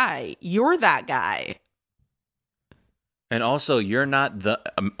that guy. You're that guy. And also, you're not the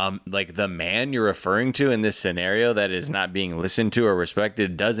like the man you're referring to in this scenario that is not being listened to or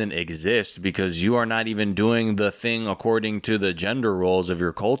respected doesn't exist, because you are not even doing the thing according to the gender roles of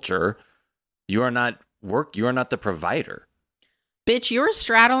your culture. You are not the provider. Bitch, you're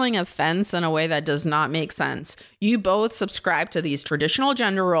straddling a fence in a way that does not make sense. You both subscribe to these traditional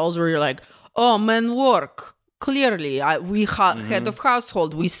gender roles where you're like, oh, men work. Clearly, we head of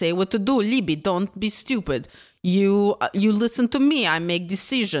household. We say what to do. Libby, don't be stupid. You listen to me. I make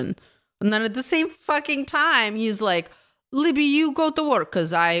decision. And then at the same fucking time, he's like, Libby, you go to work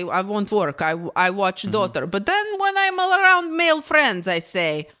because I won't work. I watch daughter. But then when I'm around male friends, I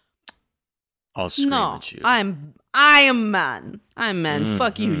say, I'll scream at you. I am man. I'm man.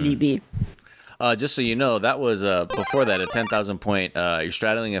 Fuck you, Libby. Just so you know, that was before that a 10,000 point you're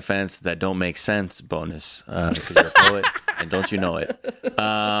straddling a fence that don't make sense bonus because you're a poet and don't you know it.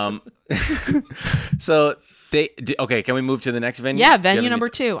 So okay, can we move to the next venue? Yeah, venue number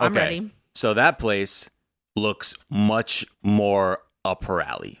 2. I'm ready. So that place looks much more up her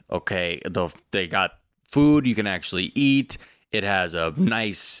alley. Okay, they got food you can actually eat. It has a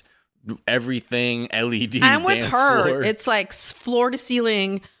nice everything LED. I'm with dance her. floor. It's like floor to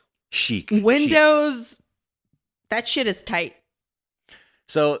ceiling. Chic. Windows. Chic. That shit is tight.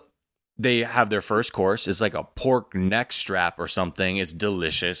 So they have their first course. It's like a pork neck strap or something. It's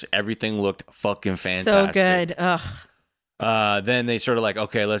delicious. Everything looked fucking fantastic. So good. Ugh. Then they sort of like,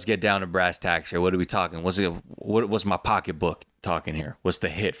 okay, let's get down to brass tacks here. What are we talking? What's my pocketbook talking here? What's the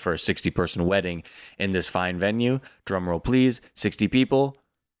hit for a 60-person wedding in this fine venue? Drum roll, please. 60 people.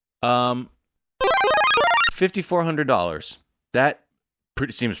 $5,400. That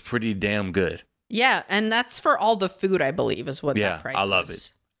seems pretty damn good. Yeah, and that's for all the food, I believe, is what that price was. I love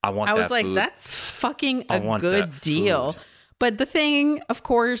it. I was like, food. That's fucking a good deal. But the thing, of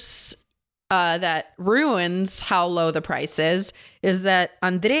course, that ruins how low the price is that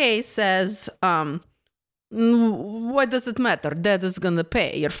Andrei says, what does it matter? Dad is going to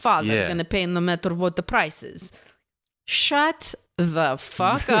pay. Your father is going to pay no matter what the price is. Shut the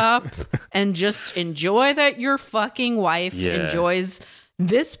fuck up and just enjoy that your fucking wife enjoys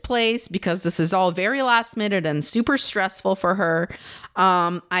this place because this is all very last minute and super stressful for her.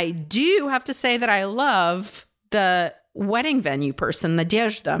 I do have to say that I love the wedding venue person,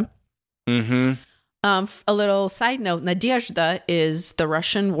 Nadezhda. Mm-hmm. A little side note, Nadezhda is the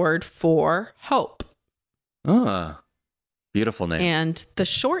Russian word for hope. Beautiful name. And the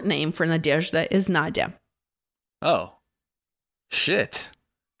short name for Nadezhda is Nadia. Oh, shit.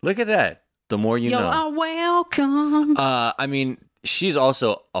 Look at that. The more you know. You are welcome. I mean, she's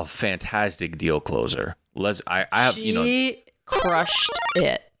also a fantastic deal closer. I have, she crushed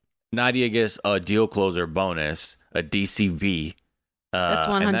it. Nadia gets a deal closer bonus, a DCB. That's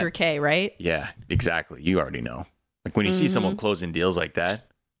 $100K, right? Yeah, exactly. You already know. Like when you see someone closing deals like that,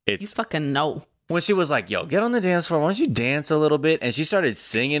 you fucking know. When she was like, yo, get on the dance floor. Why don't you dance a little bit? And she started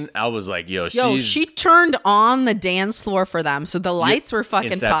singing. I was like, she turned on the dance floor for them. So the lights were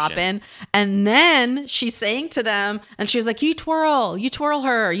fucking popping. And then she sang to them and she was like, you twirl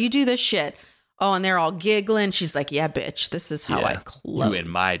her. You do this shit. Oh, and they're all giggling. She's like, yeah, bitch, this is how I close. You in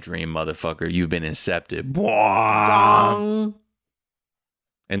my dream, motherfucker. You've been incepted.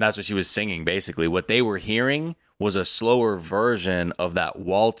 And that's what she was singing, basically. What they were hearing was a slower version of that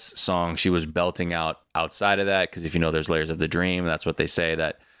waltz song she was belting out outside of that. Because if you know There's Layers of the Dream, that's what they say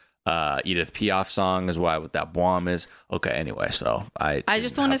that Edith Piaf song is why what that boom is. Okay, anyway, so I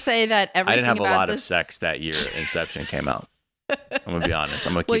just want to say that everything I didn't have about a lot this... of sex that year Inception came out. I'm going to be honest.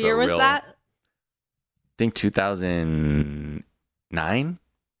 I'm going to keep it real. What year was that? I think 2009.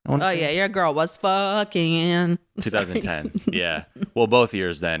 Yeah, your girl was fucking 2010. Yeah. Well, both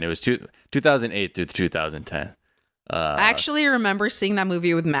years then. It was 2008 through 2010. I actually remember seeing that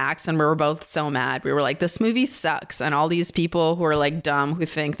movie with Max and we were both so mad. We were like, this movie sucks. And all these people who are like dumb, who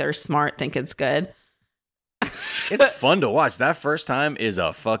think they're smart, think it's good. It's fun to watch. That first time is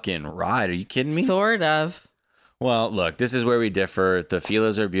a fucking ride. Are you kidding me? Sort of. Well, look, this is where we differ. The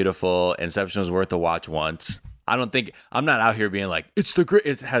Feelas are beautiful. Inception was worth a watch once. I'm not out here being like, it's the great.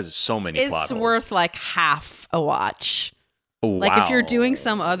 It has so many plot holes. It's worth like half a watch. Wow. Like if you're doing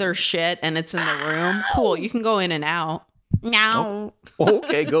some other shit and it's in the room, cool, you can go in and out. Meow. Oh,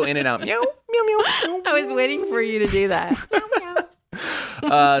 okay, go in and out. Meow, meow, meow. I was waiting for you to do that.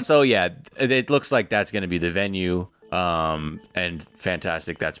 So yeah, it looks like that's going to be the venue. And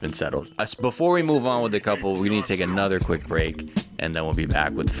fantastic, that's been settled. Before we move on with the couple, we need to take another quick break, and then we'll be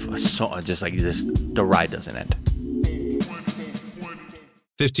back with just like this. The ride doesn't end.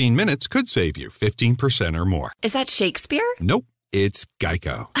 15 minutes could save you 15% or more. Is that Shakespeare? Nope, it's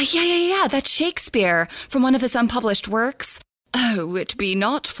Geico. Yeah, that's Shakespeare from one of his unpublished works. Oh, it be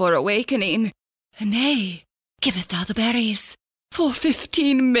not for awakening. Nay, giveth thou the berries. For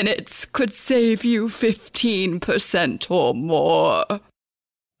 15 minutes could save you 15% or more.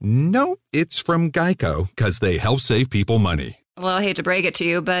 No, it's from Geico, because they help save people money. Well, I hate to break it to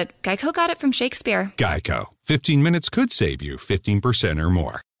you, but Geico got it from Shakespeare. Geico. 15 minutes could save you 15% or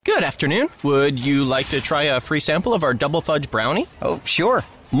more. Good afternoon. Would you like to try a free sample of our double fudge brownie? Oh, sure.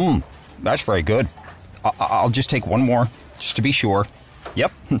 That's very good. I'll just take one more, just to be sure.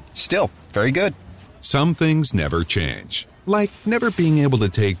 Yep, still very good. Some things never change. Like never being able to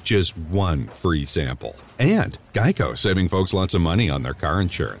take just one free sample. And Geico saving folks lots of money on their car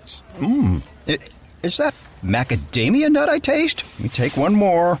insurance. Is that macadamia nut I taste? Let me take one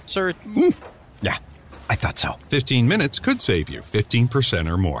more. Sir? Yeah, I thought so. 15 minutes could save you 15%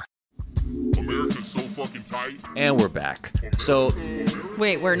 or more. America's so fucking tight. And we're back. So,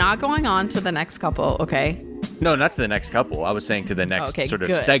 wait, we're not going on to the next couple, okay? No, not to the next couple. I was saying to the next sort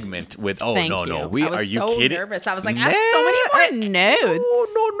of segment with. Oh, Thank no. I was are you so kidding? Nervous. I was like, I have so many more notes.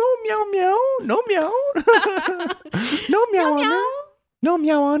 No, meow, no meow. No meow honor. No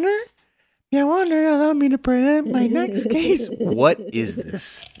meow honor. Meow honor, allow me to present my next case. What is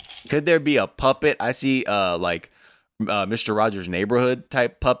this? Could there be a puppet? I see Mr. Rogers' Neighborhood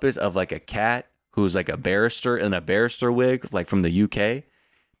type puppets of like a cat who's like a barrister in a barrister wig, like from the UK.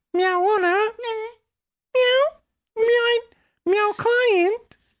 Meow honor. Meow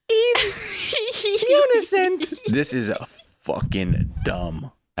client is innocent. This is a fucking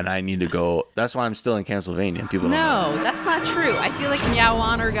dumb, and I need to go. That's why I'm still in Pennsylvania. People don't know. No, that's not true. I feel like Meow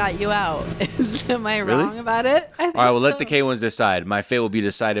Honor got you out. Am I wrong about it? I think All right, well, let the K-ones decide. My fate will be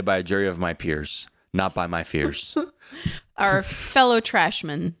decided by a jury of my peers, not by my fears. Our fellow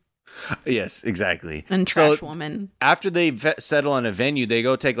trashman. Yes, exactly. And trash woman. After they settle on a venue, they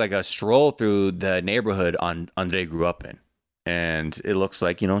go take like a stroll through the neighborhood Andre grew up in. And it looks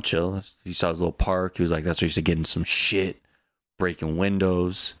like, chill. He saw his little park. He was like, that's where he used to get in some shit, breaking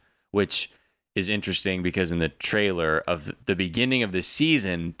windows, which is interesting because in the trailer of the beginning of the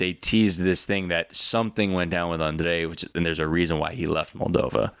season, they teased this thing that something went down with Andre, and there's a reason why he left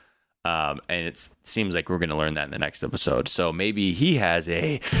Moldova. And it seems like we're going to learn that in the next episode. So maybe he has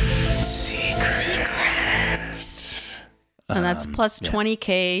a secret. And that's plus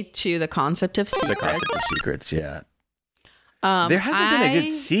 20K to the concept of secrets. The concept of secrets, yeah. There hasn't been a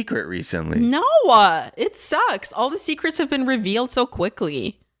good secret recently. No, it sucks. All the secrets have been revealed so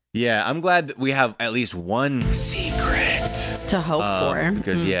quickly. Yeah, I'm glad that we have at least one secret to hope for.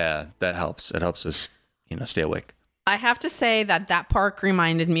 Because, that helps. It helps us, stay awake. I have to say that park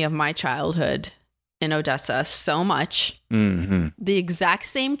reminded me of my childhood in Odessa so much. Mm-hmm. The exact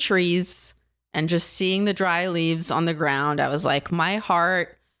same trees and just seeing the dry leaves on the ground. I was like, my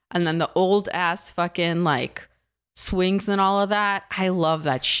heart. And then the old ass fucking like swings and all of that. I love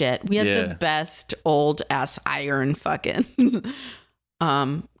that shit. We had the best old ass iron fucking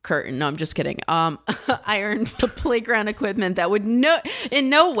curtain. No, I'm just kidding. Iron playground equipment that would in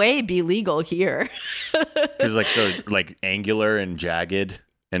no way be legal here. Because like angular and jagged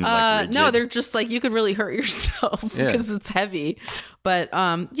and like rigid. No, they're just like you could really hurt yourself because it's heavy. But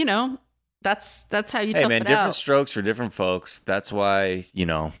that's how you. Hey man, different strokes for different folks. That's why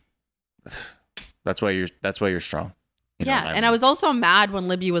That's why you're strong. And I was also mad when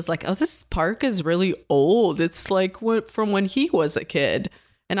Libby was like, "Oh, this park is really old. It's like from when he was a kid."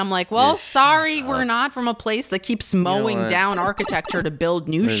 And I'm like, "Well, sorry, we're not from a place that keeps mowing down architecture to build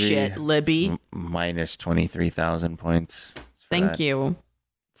new shit, Libby." Minus 23,000 points. Thank you.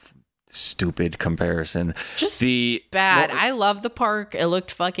 Stupid comparison. Just bad. I love the park. It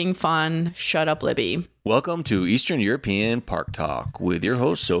looked fucking fun. Shut up, Libby. Welcome to Eastern European Park Talk with your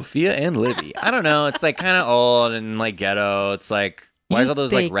hosts, Sophia and Libby. I don't know. It's like kind of old and like ghetto. It's like, why is all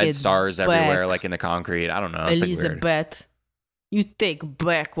those like red stars everywhere, like in the concrete? I don't know. It's Elizabeth, like you take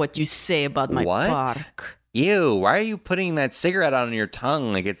back what you say about my park. Ew, why are you putting that cigarette on your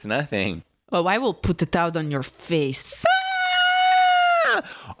tongue like it's nothing? Oh, I will put it out on your face.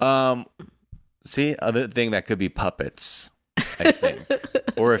 See, other thing that could be puppets, I think,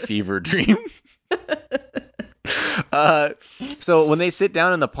 or a fever dream. So when they sit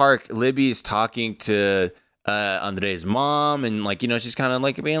down in the park, Libby's talking to Andre's mom, and like she's kind of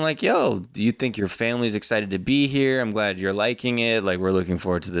like being like, "Yo, do you think your family's excited to be here? I'm glad you're liking it. Like we're looking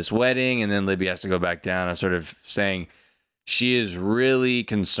forward to this wedding." And then Libby has to go back down and sort of saying she is really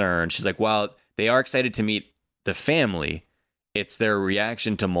concerned. She's like, "While they are excited to meet the family, it's their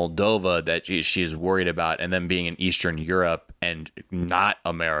reaction to Moldova that she's worried about, and them being in Eastern Europe and not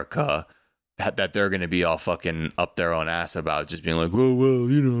America, that they're going to be all fucking up their own ass about, just being like, well,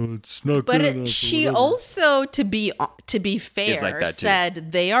 it's not good enough." But she also, to be fair, like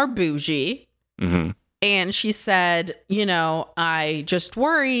said they are bougie. Mm-hmm. And she said, I just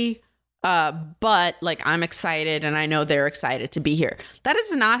worry, but like I'm excited and I know they're excited to be here. That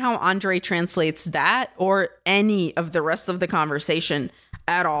is not how Andre translates that or any of the rest of the conversation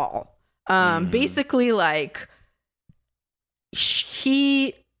at all. Basically, like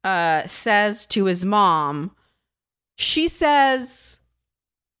he says to his mom,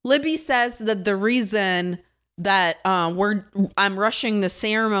 Libby says that the reason that I'm rushing the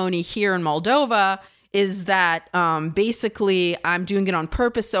ceremony here in Moldova is that basically I'm doing it on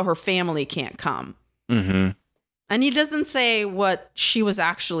purpose so her family can't come. Mm-hmm. And he doesn't say what she was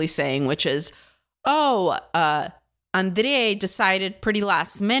actually saying, which is, Andrei decided pretty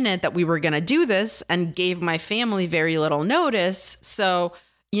last minute that we were going to do this and gave my family very little notice. So,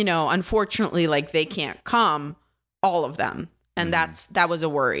 unfortunately, like, they can't come, all of them. And that was a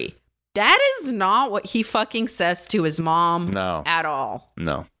worry. That is not what he fucking says to his mom at all.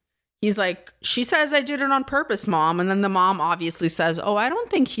 No. He's like, she says I did it on purpose, Mom. And then the mom obviously says, I don't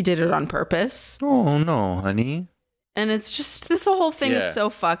think he did it on purpose. Oh, no, honey. And it's just, this whole thing is so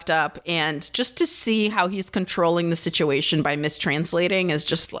fucked up. And just to see how he's controlling the situation by mistranslating is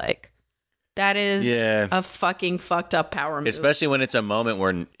just like, that is a fucking fucked up power move. Especially when it's a moment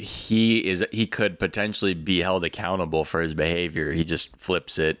where he could potentially be held accountable for his behavior. He just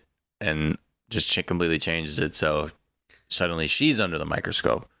flips it and just completely changes it. So suddenly she's under the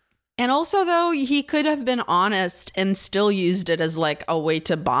microscope. And also, though, he could have been honest and still used it as like a way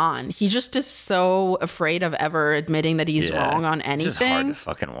to bond. He just is so afraid of ever admitting that he's wrong on anything. It's just hard to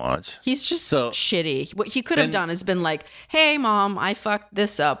fucking watch. He's just shitty. What he could have done is been like, hey, Mom, I fucked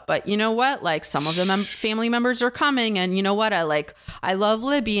this up. But you know what? Like, some of the family members are coming. And you know what? I love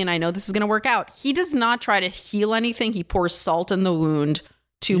Libby and I know this is going to work out. He does not try to heal anything. He pours salt in the wound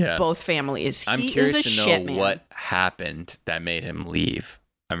to both families. I'm curious to know what happened that made him leave.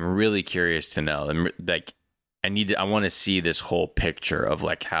 I'm really curious to know. Like, I want to see this whole picture of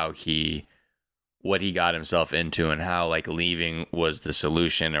like what he got himself into and how like leaving was the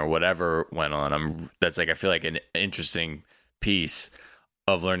solution or whatever went on. That's like, I feel like an interesting piece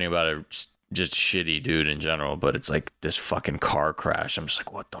of learning about a just shitty dude in general, but it's like this fucking car crash. I'm just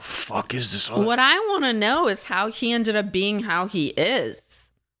like, what the fuck is this? What I want to know is how he ended up being how he is.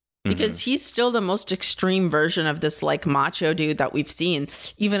 Because he's still the most extreme version of this like macho dude that we've seen,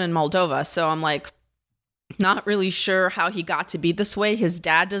 even in Moldova. So I'm like, not really sure how he got to be this way. His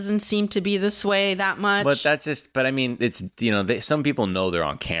dad doesn't seem to be this way that much. But I mean, it's, some people know they're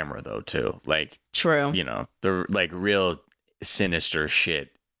on camera though, too. Like, true. The like real sinister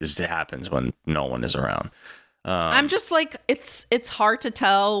shit happens when no one is around. I'm just like, it's hard to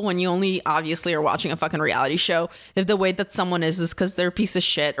tell when you only obviously are watching a fucking reality show if the way that someone is because they're a piece of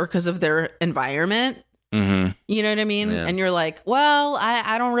shit or because of their environment. Mm-hmm. You know what I mean? Yeah. And you're like, well,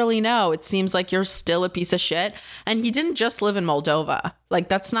 I don't really know. It seems like you're still a piece of shit. And he didn't just live in Moldova. Like,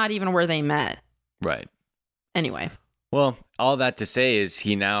 that's not even where they met. Right. Anyway. Well, all that to say is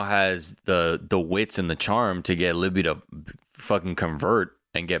he now has the wits and the charm to get Libby to fucking convert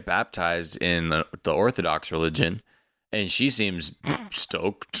and get baptized in the Orthodox religion, and she seems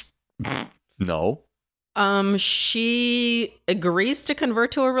stoked. No. She agrees to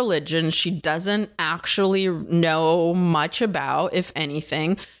convert to a religion she doesn't actually know much about, if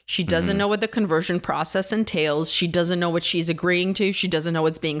anything. She doesn't know what the conversion process entails. She doesn't know what she's agreeing to. She doesn't know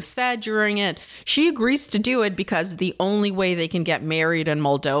what's being said during it. She agrees to do it because the only way they can get married in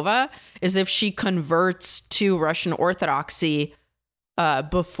Moldova is if she converts to Russian Orthodoxy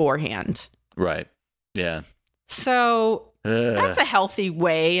beforehand. Right. Yeah. So that's a healthy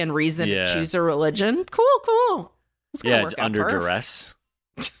way and reason to choose a religion. Cool. Yeah, under duress.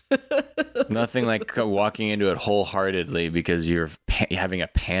 Nothing like walking into it wholeheartedly because you're having a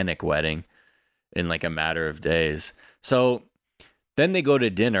panic wedding in like a matter of days. So then they go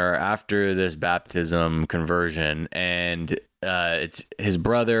to dinner after this baptism conversion, and it's his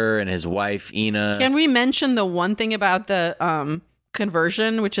brother and his wife, Ina. Can we mention the one thing about the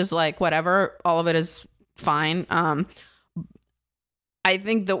conversion, which is like whatever, all of it is fine. I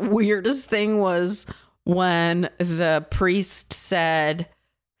think the weirdest thing was when the priest said,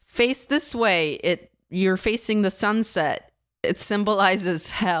 face this way, you're facing the sunset, it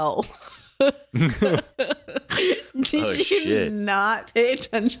symbolizes hell. Did you not pay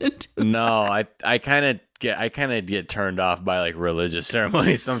attention to No, I kind of get turned off by like religious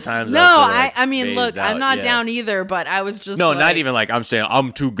ceremonies sometimes. No, I mean, look, I'm not down either, but I was just not even like I'm saying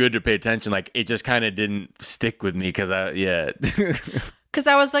I'm too good to pay attention. Like it just kind of didn't stick with me because Because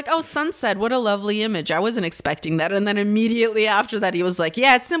I was like, oh, sunset, what a lovely image. I wasn't expecting that. And then immediately after that, he was like,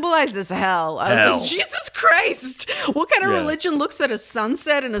 yeah, it symbolizes hell. I was like, Jesus Christ. What kind of religion looks at a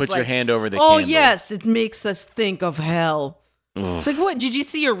sunset and is like, put your hand over the candle. yes, it makes us think of hell. Ugh. It's like, what? Did you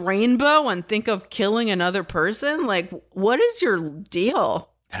see a rainbow and think of killing another person? Like, what is your deal?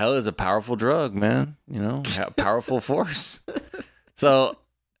 Hell is a powerful drug, man. Powerful force. So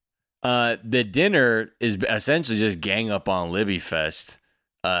the dinner is essentially just gang up on Libby Fest.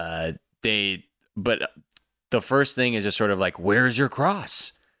 But the first thing is just sort of like, where's your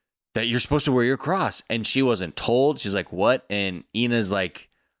cross? that you're supposed to wear your cross. And she wasn't told. She's like, what? And Ina's like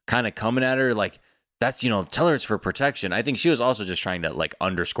kind of coming at her like, that's, tell her it's for protection. I think she was also just trying to like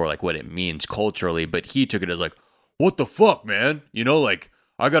underscore like what it means culturally, but he took it as like, what the fuck, man? Like,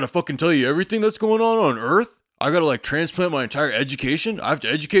 I gotta fucking tell you everything that's going on Earth? I gotta like transplant my entire education? I have to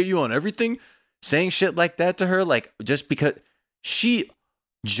educate you on everything? Saying shit like that to her, like, just because she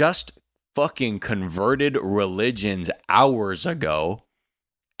just fucking converted religions hours ago,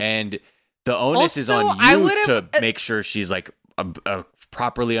 and the onus is on you to make sure she's like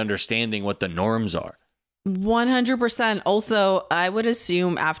properly understanding what the norms are. 100%. Also, I would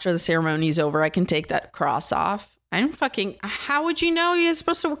assume after the ceremony's over, I can take that cross off. How would you know you're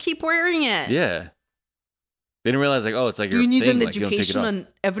supposed to keep wearing it? Yeah. They didn't realize, like, oh, it's like your thing. You need an like, education on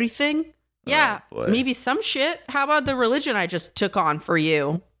everything? Yeah. Maybe some shit. How about the religion I just took on for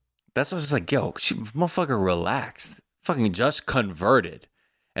you? That's what I was like, yo, motherfucker relaxed. Fucking just converted.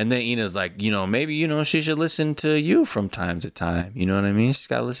 And then Ina's like, maybe, she should listen to you from time to time. You know what I mean? She's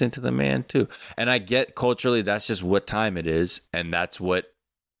got to listen to the man too. And I get culturally, that's just what time it is. And that's what,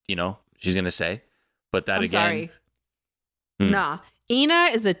 she's going to say. But that Sorry. Nah. Ina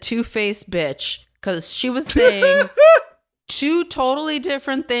is a two-faced bitch because she was saying two totally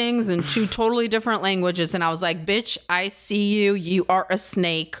different things in two totally different languages. And I was like, bitch, I see you. You are a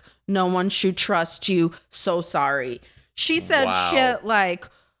snake. No one should trust you. So sorry. She said shit like,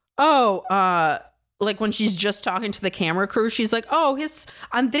 like when she's just talking to the camera crew, she's like,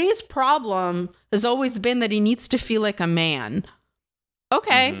 Andre's problem has always been that he needs to feel like a man.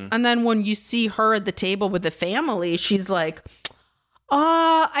 Okay. Mm-hmm. And then when you see her at the table with the family, she's like,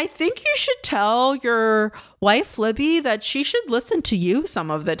 I think you should tell your wife, Libby, that she should listen to you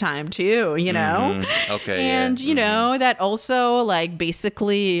some of the time too, Mm-hmm. Okay. And, that also like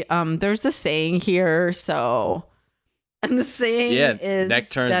basically, there's a saying here. And the saying is neck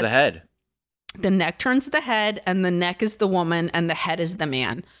turns the head. The neck turns the head, and the neck is the woman, and the head is the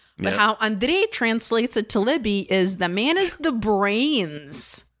man. But how Andre translates it to Libby is the man is the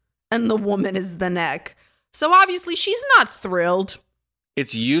brains, and the woman is the neck. So obviously she's not thrilled.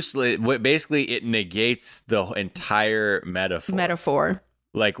 It's useless. Basically, it negates the entire metaphor.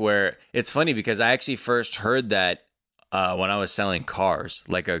 Like where it's funny because I actually first heard that when I was selling cars.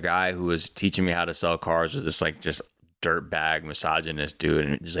 Like a guy who was teaching me how to sell cars was just dirtbag misogynist dude,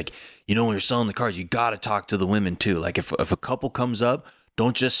 and he's like, when you're selling the cars, you gotta talk to the women too. Like if a couple comes up,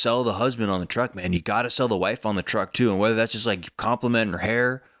 don't just sell the husband on the truck, man. You gotta sell the wife on the truck too. And whether that's just like complimenting her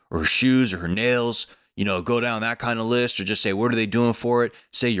hair or her shoes or her nails, go down that kind of list, or just say, what are they doing for it?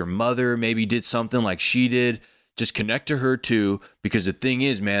 Say your mother maybe did something like she did. Just connect to her too, because the thing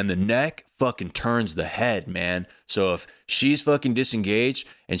is, man, the neck fucking turns the head, man. So if she's fucking disengaged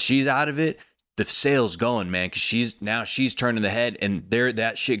and she's out of it, the sale's going, man, because she's turning the head, and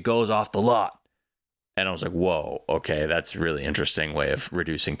that shit goes off the lot. And I was like, whoa, okay, that's a really interesting way of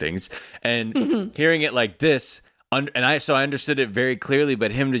reducing things. And hearing it like this, I understood it very clearly,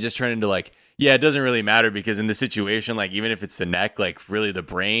 but him to just turn into like, yeah, it doesn't really matter, because in the situation, like even if it's the neck, like really the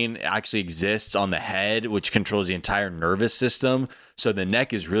brain actually exists on the head, which controls the entire nervous system. So the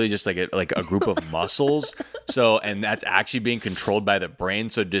neck is really just like a group of muscles. So, and that's actually being controlled by the brain.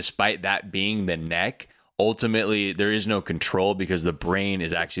 So despite that being the neck, ultimately there is no control because the brain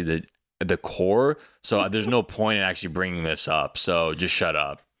is actually the core. So there's no point in actually bringing this up. So just shut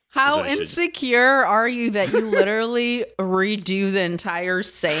up. How insecure are you that you literally redo the entire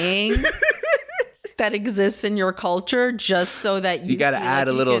saying that exists in your culture just so that you got to add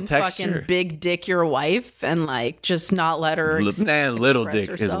a little texture? Fucking big dick your wife and like just not let her little dick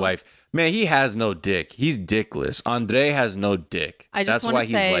herself. His wife. Man, he has no dick. He's dickless. Andre has no dick. I just want to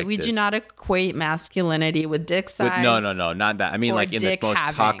say we do not equate masculinity with dick size. No, not that. I mean, like in the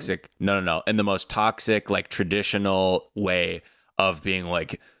most toxic. No. In the most toxic, like traditional way of being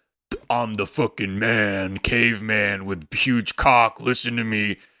like, I'm the fucking man, caveman with huge cock. Listen to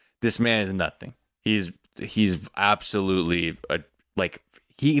me. This man is nothing. He's absolutely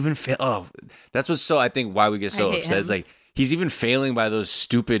he even that's what's so I think why we get so upset is like he's even failing by those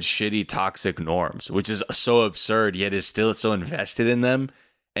stupid, shitty, toxic norms, which is so absurd, yet is still so invested in them.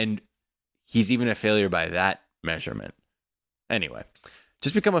 And he's even a failure by that measurement. Anyway,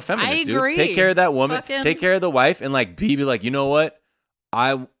 just become a feminist, dude. Take care of that woman. Take care of the wife, and like be like, you know what?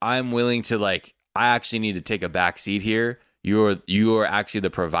 I'm willing to I actually need to take a back seat here. You are actually the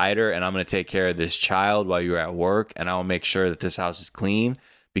provider, and I'm going to take care of this child while you're at work, and I'll make sure that this house is clean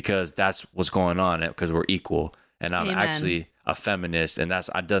because that's what's going on, because we're equal. And I'm actually a feminist, and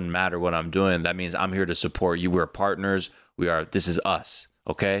it doesn't matter what I'm doing. That means I'm here to support you. We're partners. This is us.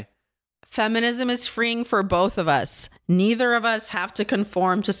 Okay. Feminism is freeing for both of us. Neither of us have to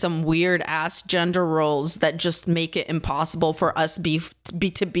conform to some weird ass gender roles that just make it impossible for us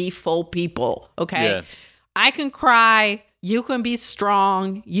to be full people. Okay. Yeah. I can cry. You can be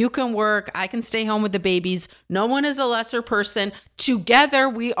strong. You can work. I can stay home with the babies. No one is a lesser person. Together,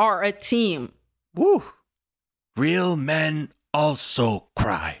 we are a team. Woo. Real men also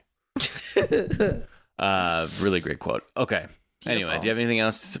cry. Really great quote. Okay. Beautiful. Anyway, do you have anything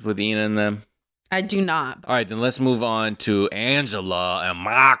else with Ian and them? I do not. All right, then let's move on to Angela and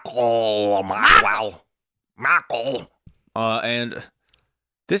Michael. Wow. Michael. And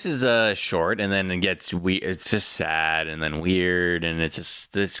this is short, and then it gets weird. It's just sad and then weird, and it's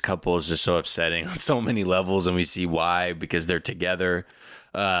just, this couple is just so upsetting on so many levels, and we see why, because they're together.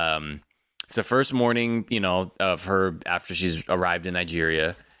 It's the first morning, of her after she's arrived in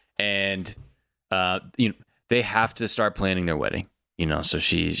Nigeria, and they have to start planning their wedding. So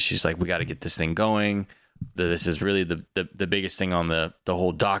she's like, we got to get this thing going. This is really the biggest thing on the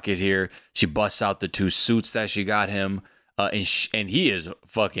whole docket here. She busts out the 2 suits that she got him, and he is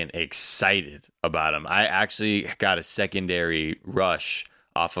fucking excited about him. I actually got a secondary rush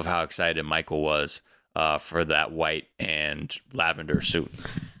off of how excited Michael was for that white and lavender suit.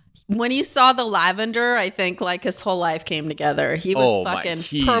 When you saw the lavender, I think like his whole life came together. He was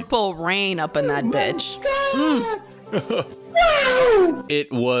fucking purple rain up in that bitch.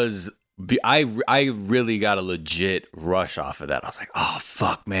 It was, I really got a legit rush off of that. I was like, oh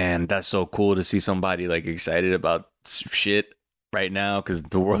fuck, man, that's so cool to see somebody like excited about shit right now, because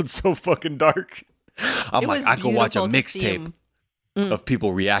the world's so fucking dark. I'm like, I could watch a mixtape of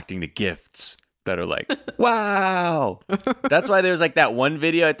people reacting to gifts that are like, wow. That's why there's like that one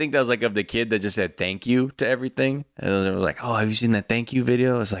video, I think that was like of the kid that just said thank you to everything, and they were like, oh, have you seen that thank you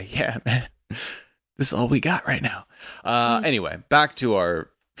video? I was like, yeah, man, this is all we got right now. Anyway, back to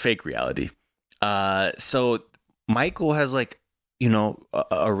our fake reality. So Michael has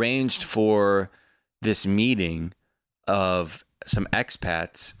arranged for this meeting of some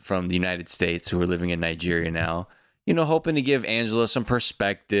expats from the United States who are living in Nigeria now, hoping to give Angela some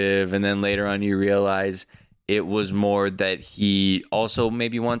perspective. And then later on, you realize it was more that he also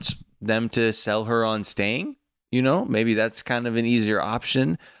maybe wants them to sell her on staying. Maybe that's kind of an easier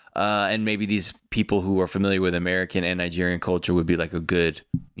option. And maybe these people who are familiar with American and Nigerian culture would be like a good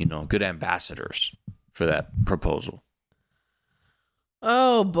ambassadors for that proposal.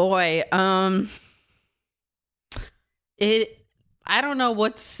 Oh boy. I don't know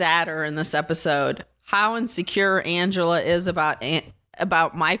what's sadder in this episode. How insecure Angela is about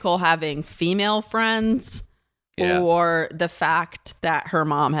Michael having female friends, or the fact that her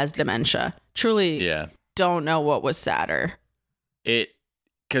mom has dementia. Truly don't know what was sadder.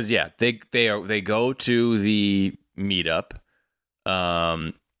 Because they go to the meetup,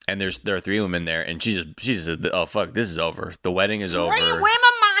 and there are 3 women there, and she just said, oh fuck, this is over. The wedding is over. 3 women,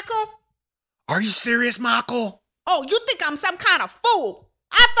 Michael? Are you serious, Michael? Oh, you think I'm some kind of fool?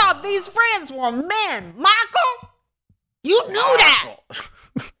 I thought these friends were men, Michael. You knew that.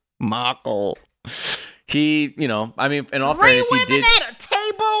 Michael. He, in all fairness, he did. 3 women at a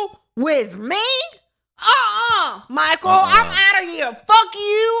table with me? Michael, I'm out of here. Fuck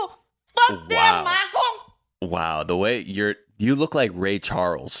you. Fuck them, Michael. Wow, the way you look like Ray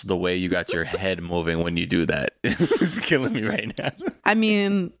Charles, the way you got your head moving when you do that. It's killing me right now. I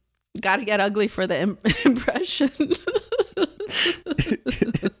mean, gotta get ugly for the impression.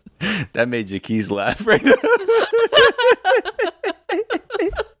 That made Jaquez laugh right now.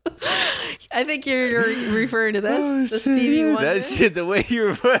 I think you're referring to this, the Stevie Wonder. That shit, the way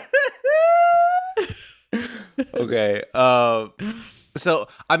you're. Okay. So,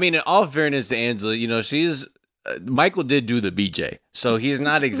 I mean, in all fairness to Angela, she's Michael did do the BJ, so he's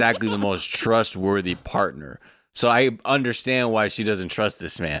not exactly the most trustworthy partner. So I understand why she doesn't trust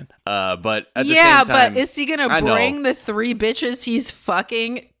this man. But at the same time, but is he gonna bring the 3 bitches he's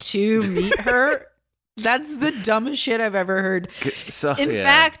fucking to meet her? That's the dumbest shit I've ever heard. In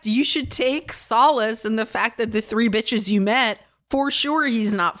fact, you should take solace in the fact that the 3 bitches you met, for sure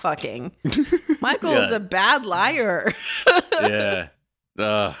he's not fucking. Michael's a bad liar. Yeah.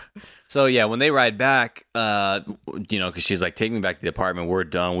 So yeah, when they ride back, because she's like, take me back to the apartment. We're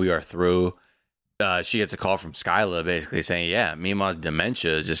done. We are through. She gets a call from Skyla basically saying, yeah, Mima's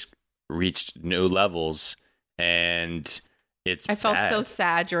dementia just reached new levels, and I felt so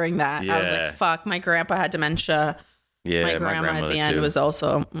sad during that. I was like, fuck, my grandpa had dementia. Yeah, my grandma at the end was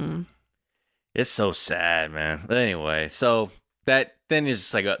also. It's so sad, man. But anyway, so that then is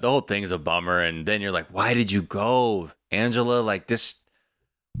just like the whole thing is a bummer, and then you're like, why did you go, Angela? Like, this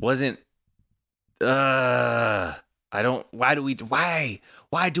wasn't. Why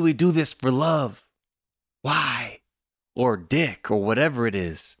Why do we do this for love? Why? Or dick, or whatever it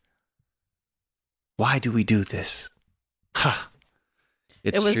is. Why do we do this? Huh.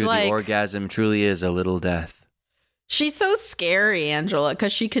 It's true. The orgasm truly is a little death. She's so scary, Angela,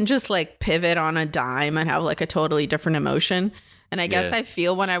 because she can just like pivot on a dime and have like a totally different emotion. And I guess I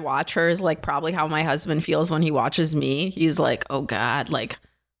feel when I watch her is like probably how my husband feels when he watches me. He's like, oh God, like,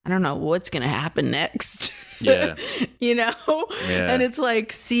 I don't know what's going to happen next. Yeah. You know? Yeah. And it's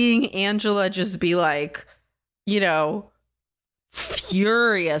like seeing Angela just be like, you know,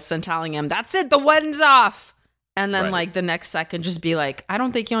 furious and telling him, that's it, the wedding's off. And then like the next second just be like, I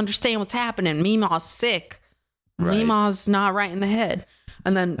don't think you understand what's happening. Meemaw's sick. Right. Meemaw's not right in the head.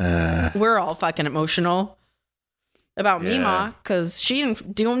 And then we're all fucking emotional about Meemaw because she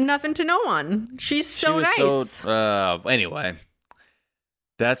didn't do nothing to no one. She's so nice. Anyway,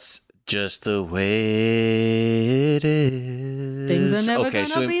 that's just the way it is. Things are never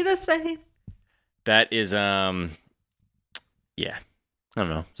gonna be the same. That is yeah. I don't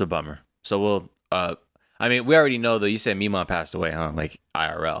know. It's a bummer. So we'll I mean, we already know though. You said Meemaw passed away, huh? Like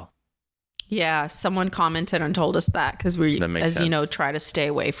IRL. Yeah, someone commented and told us that because we, as you know, try to stay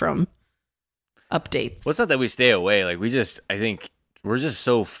away from updates. Well, it's not that we stay away. Like I think we're just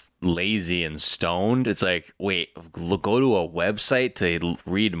so lazy and stoned. It's like, wait, go to a website to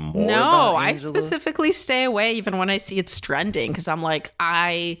read more. No, I specifically stay away even when I see it's trending because I'm like,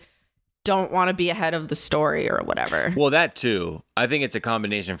 I don't want to be ahead of the story or whatever. Well, that too. I think it's a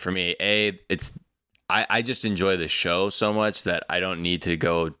combination for me. I just enjoy the show so much that I don't need to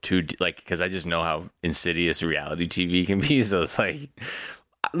go too because I just know how insidious reality TV can be. So it's like,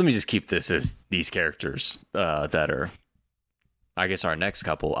 let me just keep this as these characters that are, I guess, our next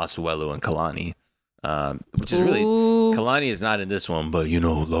couple, Asuelu and Kalani, which is really, Kalani is not in this one, but you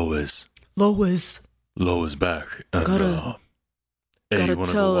know, Lois back. And, gotta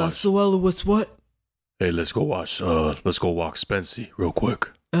tell Asuelu what's what. Hey, let's go walk Spency real quick.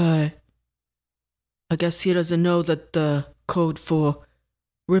 I guess he doesn't know that the code for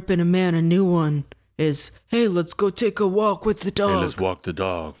ripping a man a new one is, hey, let's go take a walk with the dog. Hey, let's walk the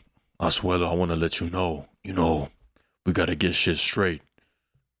dog. Asuelu, I want to let you know, we got to get shit straight.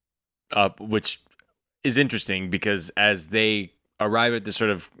 Which is interesting because as they arrive at this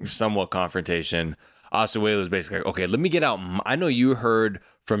sort of somewhat confrontation, Asuelu is basically like, okay, let me get out. I know you heard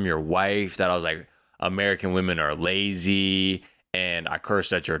from your wife that I was like, American women are lazy. And I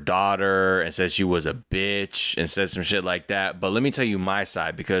cursed at your daughter and said she was a bitch and said some shit like that. But let me tell you my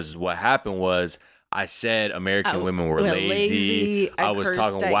side, because what happened was I said American women were lazy. I was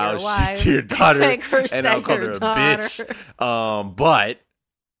talking wild shit to your daughter and I called her a bitch. But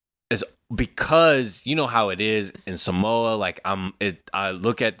it's because you know how it is in Samoa. Like I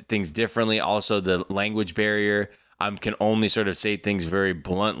look at things differently. Also, the language barrier. I can only sort of say things very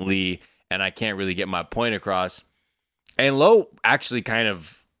bluntly, and I can't really get my point across. And Lo actually kind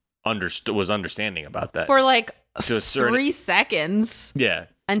of was understanding about that. For like 3 seconds. Yeah.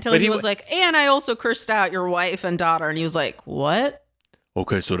 Until he was like, and I also cursed out your wife and daughter. And he was like, what?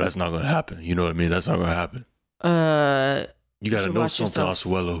 Okay, so that's not going to happen. You know what I mean? That's not going to happen. You got to know something,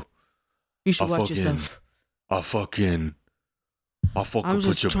 Asuelu. You should watch yourself. I'll fucking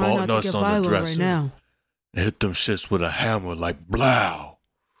put your bald nuts on the dresser right now. And hit them shits with a hammer like blow.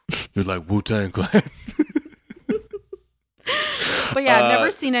 You're like Wu-Tang Clan. But yeah, I've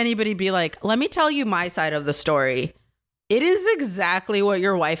never seen anybody be like, let me tell you my side of the story. It is exactly what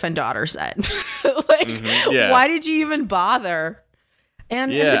your wife and daughter said. Why did you even bother?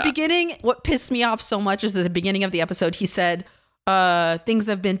 And in the beginning, what pissed me off so much is at the beginning of the episode, he said, things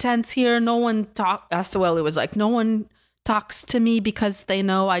have been tense here. No one Asuelu was like, no one talks to me because they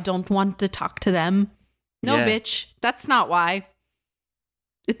know I don't want to talk to them. No, bitch. That's not why.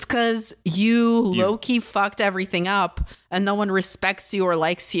 It's because you low-key fucked everything up and no one respects you or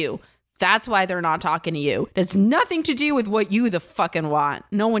likes you. That's why they're not talking to you. It's nothing to do with what you the fucking want.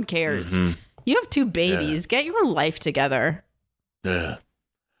 No one cares. Mm-hmm. You have 2 babies. Get your life together. Yeah.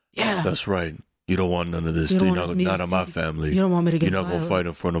 Yeah. That's right. You don't want none of this. Not in my family. You don't want me to get You're not going to fight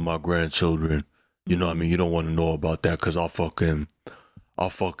in front of my grandchildren. You know what I mean? You don't want to know about that because I'll fucking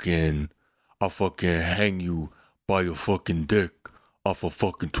hang you by your fucking dick off a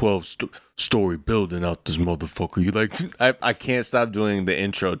fucking 12-story building out this motherfucker. You like? I can't stop doing the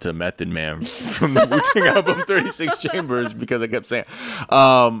intro to Method Man from the Wu-Tang album 36 Chambers because I kept saying,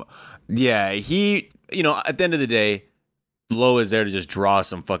 he, at the end of the day, Lo is there to just draw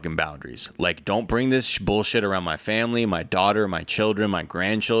some fucking boundaries. Like, don't bring this bullshit around my family, my daughter, my children, my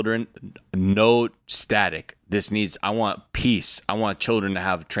grandchildren. No static. I want peace. I want children to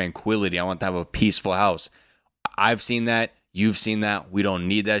have tranquility. I want to have a peaceful house. I've seen that. You've seen that. We don't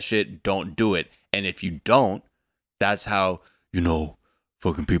need that shit. Don't do it. And if you don't, that's how,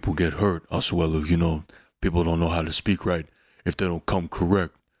 fucking people get hurt. Asuelu, people don't know how to speak right if they don't come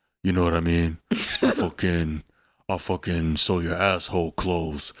correct. You know what I mean? I'll fucking sew your asshole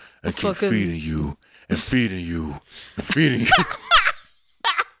clothes and keep feeding you and feeding you and feeding you.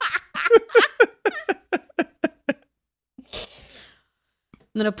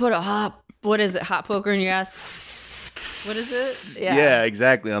 I'm gonna put hot poker in your ass. What is it? Yeah,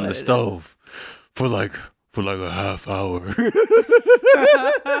 exactly. On the stove for like a half hour.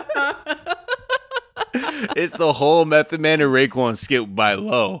 It's the whole Method Man and Raekwon skit by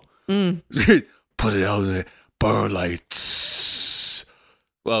Low. Put it out there, burn like.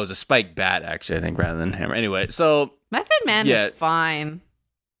 Well, it was a spiked bat, actually, I think, rather than hammer. Anyway, so Method Man is fine.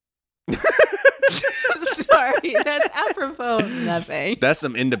 Sorry, that's apropos of nothing. That's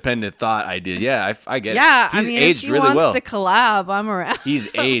some independent thought idea. Yeah, I get it. Yeah, He's aged if he really wants to collab, I'm around.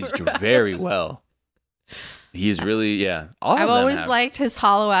 He's aged very well. He's really, yeah. I've always liked his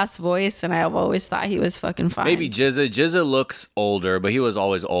hollow ass voice, and I've always thought he was fucking fine. Maybe Jizza. Jizza looks older, but he was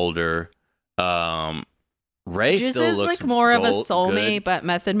always older. Ray Jizza's still looks like more of a soulmate, but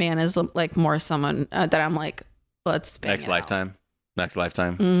Method Man is like more someone that I'm like, let's bang Next lifetime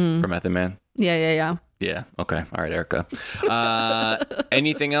Mm-hmm. for Method Man. Yeah. Yeah. Okay. All right, Erica.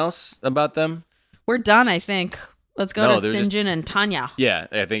 Anything else about them? We're done, I think. Let's go to Sinjin and Tanya. Yeah,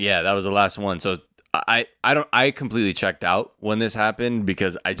 I think that was the last one. So I completely checked out when this happened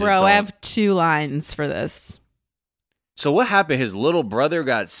because I just I have 2 lines for this. So what happened? His little brother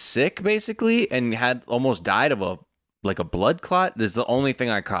got sick basically and had almost died of a blood clot. This is the only thing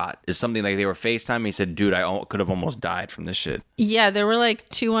I caught. Is something like they were FaceTime. He said, "Dude, I could have almost died from this shit." Yeah, there were like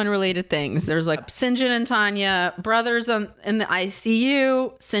 2 unrelated things. There's like Sinjin and Tanya, brothers in the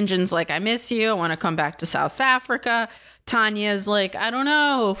ICU. Sinjin's like, "I miss you. I want to come back to South Africa." Tanya's like, "I don't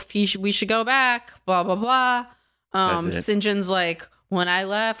know if we should go back." Blah blah blah. Sinjin's like, "When I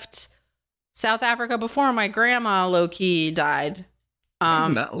left South Africa before, my grandma low key died."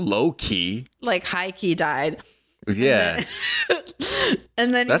 Not low key. Like high key died. Yeah.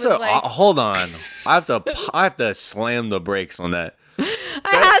 And then that's hold on. I have to slam the brakes on that. I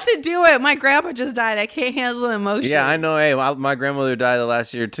had to do it. My grandpa just died. I can't handle the emotion. Yeah, I know. Hey, my grandmother died the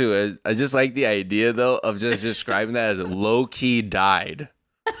last year too. I just like the idea though of just describing that as low key died.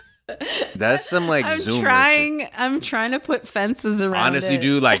 That's some like Zoomer shit. I'm trying to put fences around. Honestly, it.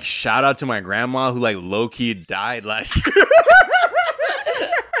 dude, like shout out to my grandma who like low key died last year.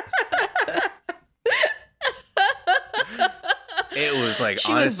 It was like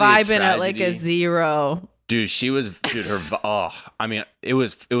she honestly was vibing at like a 0. Dude, it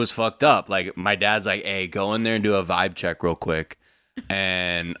was fucked up. Like my dad's like, "Hey, go in there and do a vibe check real quick,"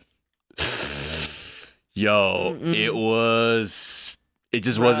 and it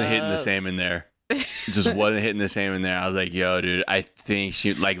just wasn't hitting the same in there. It just wasn't hitting the same in there. I was like, "Yo, dude, I think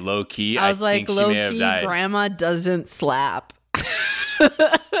she like low key. I was like, low key, grandma doesn't slap."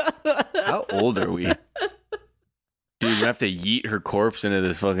 How old are we? Dude, we have to yeet her corpse into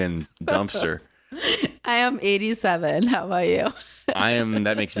this fucking dumpster. I am 87. How about you?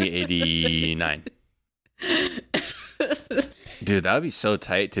 That makes me 89. Dude, that would be so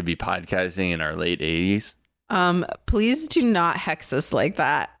tight to be podcasting in our late 80s. Please do not hex us like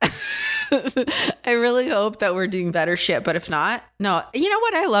that. I really hope that we're doing better shit, but if not, no. You know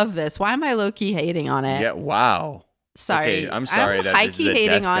what? I love this. Why am I low-key hating on it? Yeah, wow. Sorry. Okay, I'm sorry I'm that this is a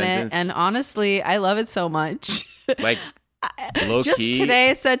hating death on sentence. it, and honestly, I love it so much. Like, low just key, today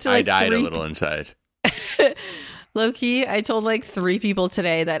I said to like I died a little inside. Low key, I told like 3 people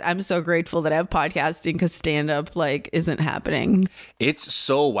today that I'm so grateful that I have podcasting because stand up like isn't happening. It's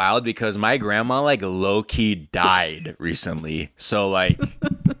so wild because my grandma like low key died recently. So like,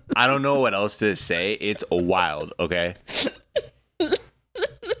 I don't know what else to say. It's wild. Okay.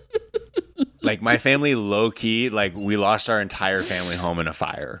 Like my family low key, like we lost our entire family home in a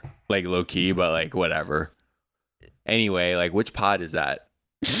fire. Like low key, but like whatever. Anyway, like which pod is that?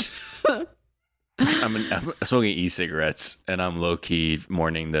 I'm smoking e-cigarettes and I'm low key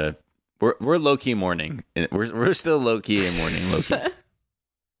mourning we're low key mourning. We're still low key and mourning low key.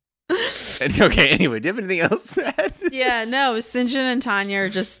 Okay, anyway, do you have anything else to add? Yeah, no, Sinjin and Tanya are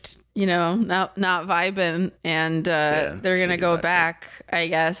just, not vibing, and they're going to go back, I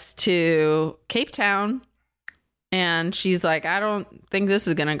guess, to Cape Town. And she's like, I don't think this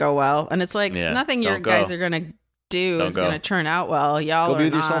is going to go well. And it's like, nothing you guys are going to do is going to turn out well. Y'all go be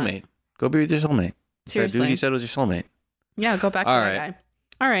with not. your soulmate. Go be with your soulmate. Seriously. That dude you said was your soulmate. Yeah, go back to that guy.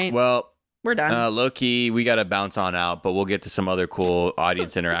 All right. Well, We're done. Low key, we got to bounce on out, but we'll get to some other cool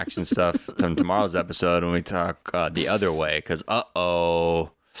audience interaction stuff from tomorrow's episode when we talk the other way. Because a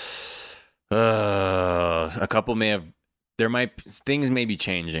couple things may be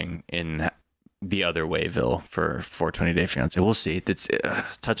changing in the other wayville for 420 Day Fiance. We'll see. It's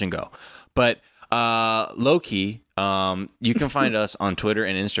touch and go, but low key, you can find us on Twitter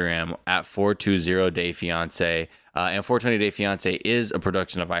and Instagram at 420 Day Fiance. And 420 Day Fiance is a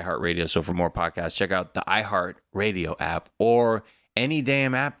production of iHeartRadio. So for more podcasts, check out the iHeartRadio app or any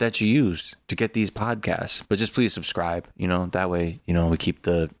damn app that you use to get these podcasts. But just please subscribe. That way, we keep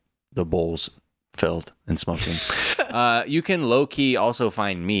the bowls filled and smoking. You can low key also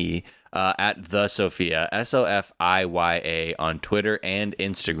find me at the Sophia, SOFIYA, on Twitter and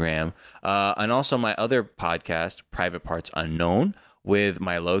Instagram. And also my other podcast, Private Parts Unknown, with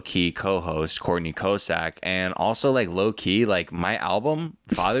my low-key co-host Courtney Kosak. And also low-key, my album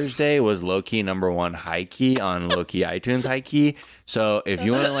Father's Day was low-key #1 high-key on low-key iTunes high-key. So if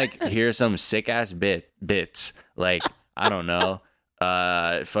you want to hear some sick-ass bits, I don't know,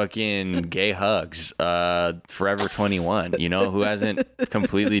 fucking gay hugs, Forever 21, who hasn't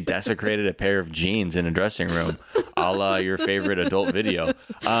completely desecrated a pair of jeans in a dressing room, a la your favorite adult video.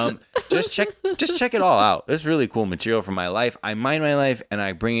 Just check it all out. It's really cool material from my life. I mind my life and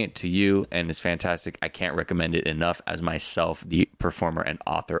I bring it to you, and it's fantastic. I can't recommend it enough as myself, the performer and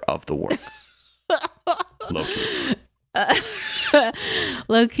author of the work. Low-key.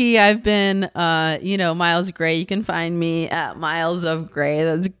 Low-key, I've been Miles Gray. You can find me at Miles of Gray.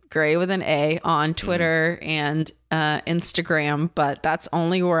 That's Gray with an A on Twitter and Instagram, but that's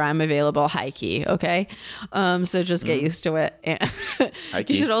only where I'm available high-key, okay? So just get used to it. And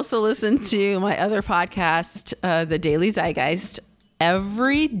you should also listen to my other podcast, The Daily Zeitgeist,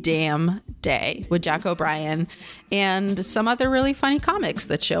 every damn day with Jack O'Brien and some other really funny comics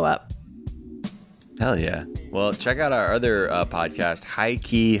that show up. Hell yeah. Well, check out our other podcast, High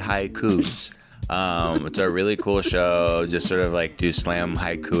Key Haikus. It's a really cool show. Just sort of do slam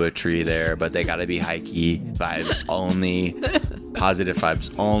haikuatry there, but they got to be high key, vibes only, positive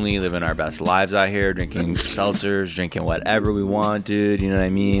vibes only, living our best lives out here, drinking seltzers, drinking whatever we want, dude. You know what I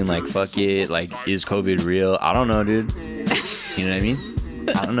mean? Fuck it. Is COVID real? I don't know, dude. You know what I mean?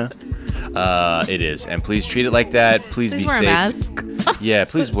 I don't know. It is. And please treat it like that. Please be safe. Wear a mask. Yeah,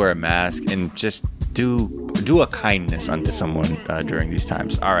 please wear a mask and just do a kindness unto someone during these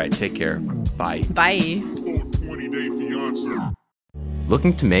times. All right, take care. Bye. Bye.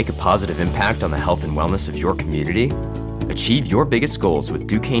 Looking to make a positive impact on the health and wellness of your community? Achieve your biggest goals with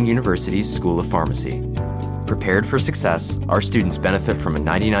Duquesne University's School of Pharmacy. Prepared for success, our students benefit from a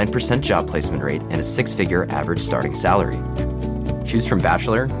 99% job placement rate and a 6-figure average starting salary. Choose from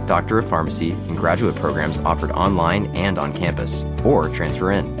bachelor, doctor of pharmacy, and graduate programs offered online and on campus, or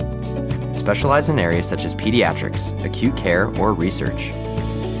transfer in. Specialize in areas such as pediatrics, acute care, or research.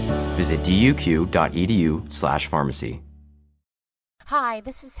 Visit duq.edu/pharmacy. Hi,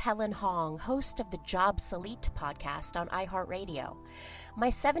 this is Helen Hong, host of the Jobsolete podcast on iHeartRadio. My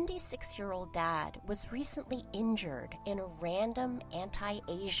 76-year-old dad was recently injured in a random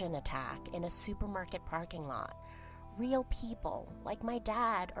anti-Asian attack in a supermarket parking lot. Real people, like my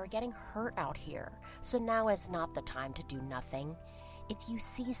dad, are getting hurt out here, so now is not the time to do nothing. If you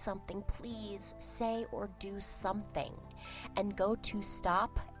see something, please say or do something. And go to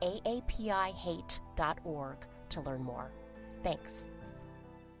stopaapihate.org to learn more. Thanks.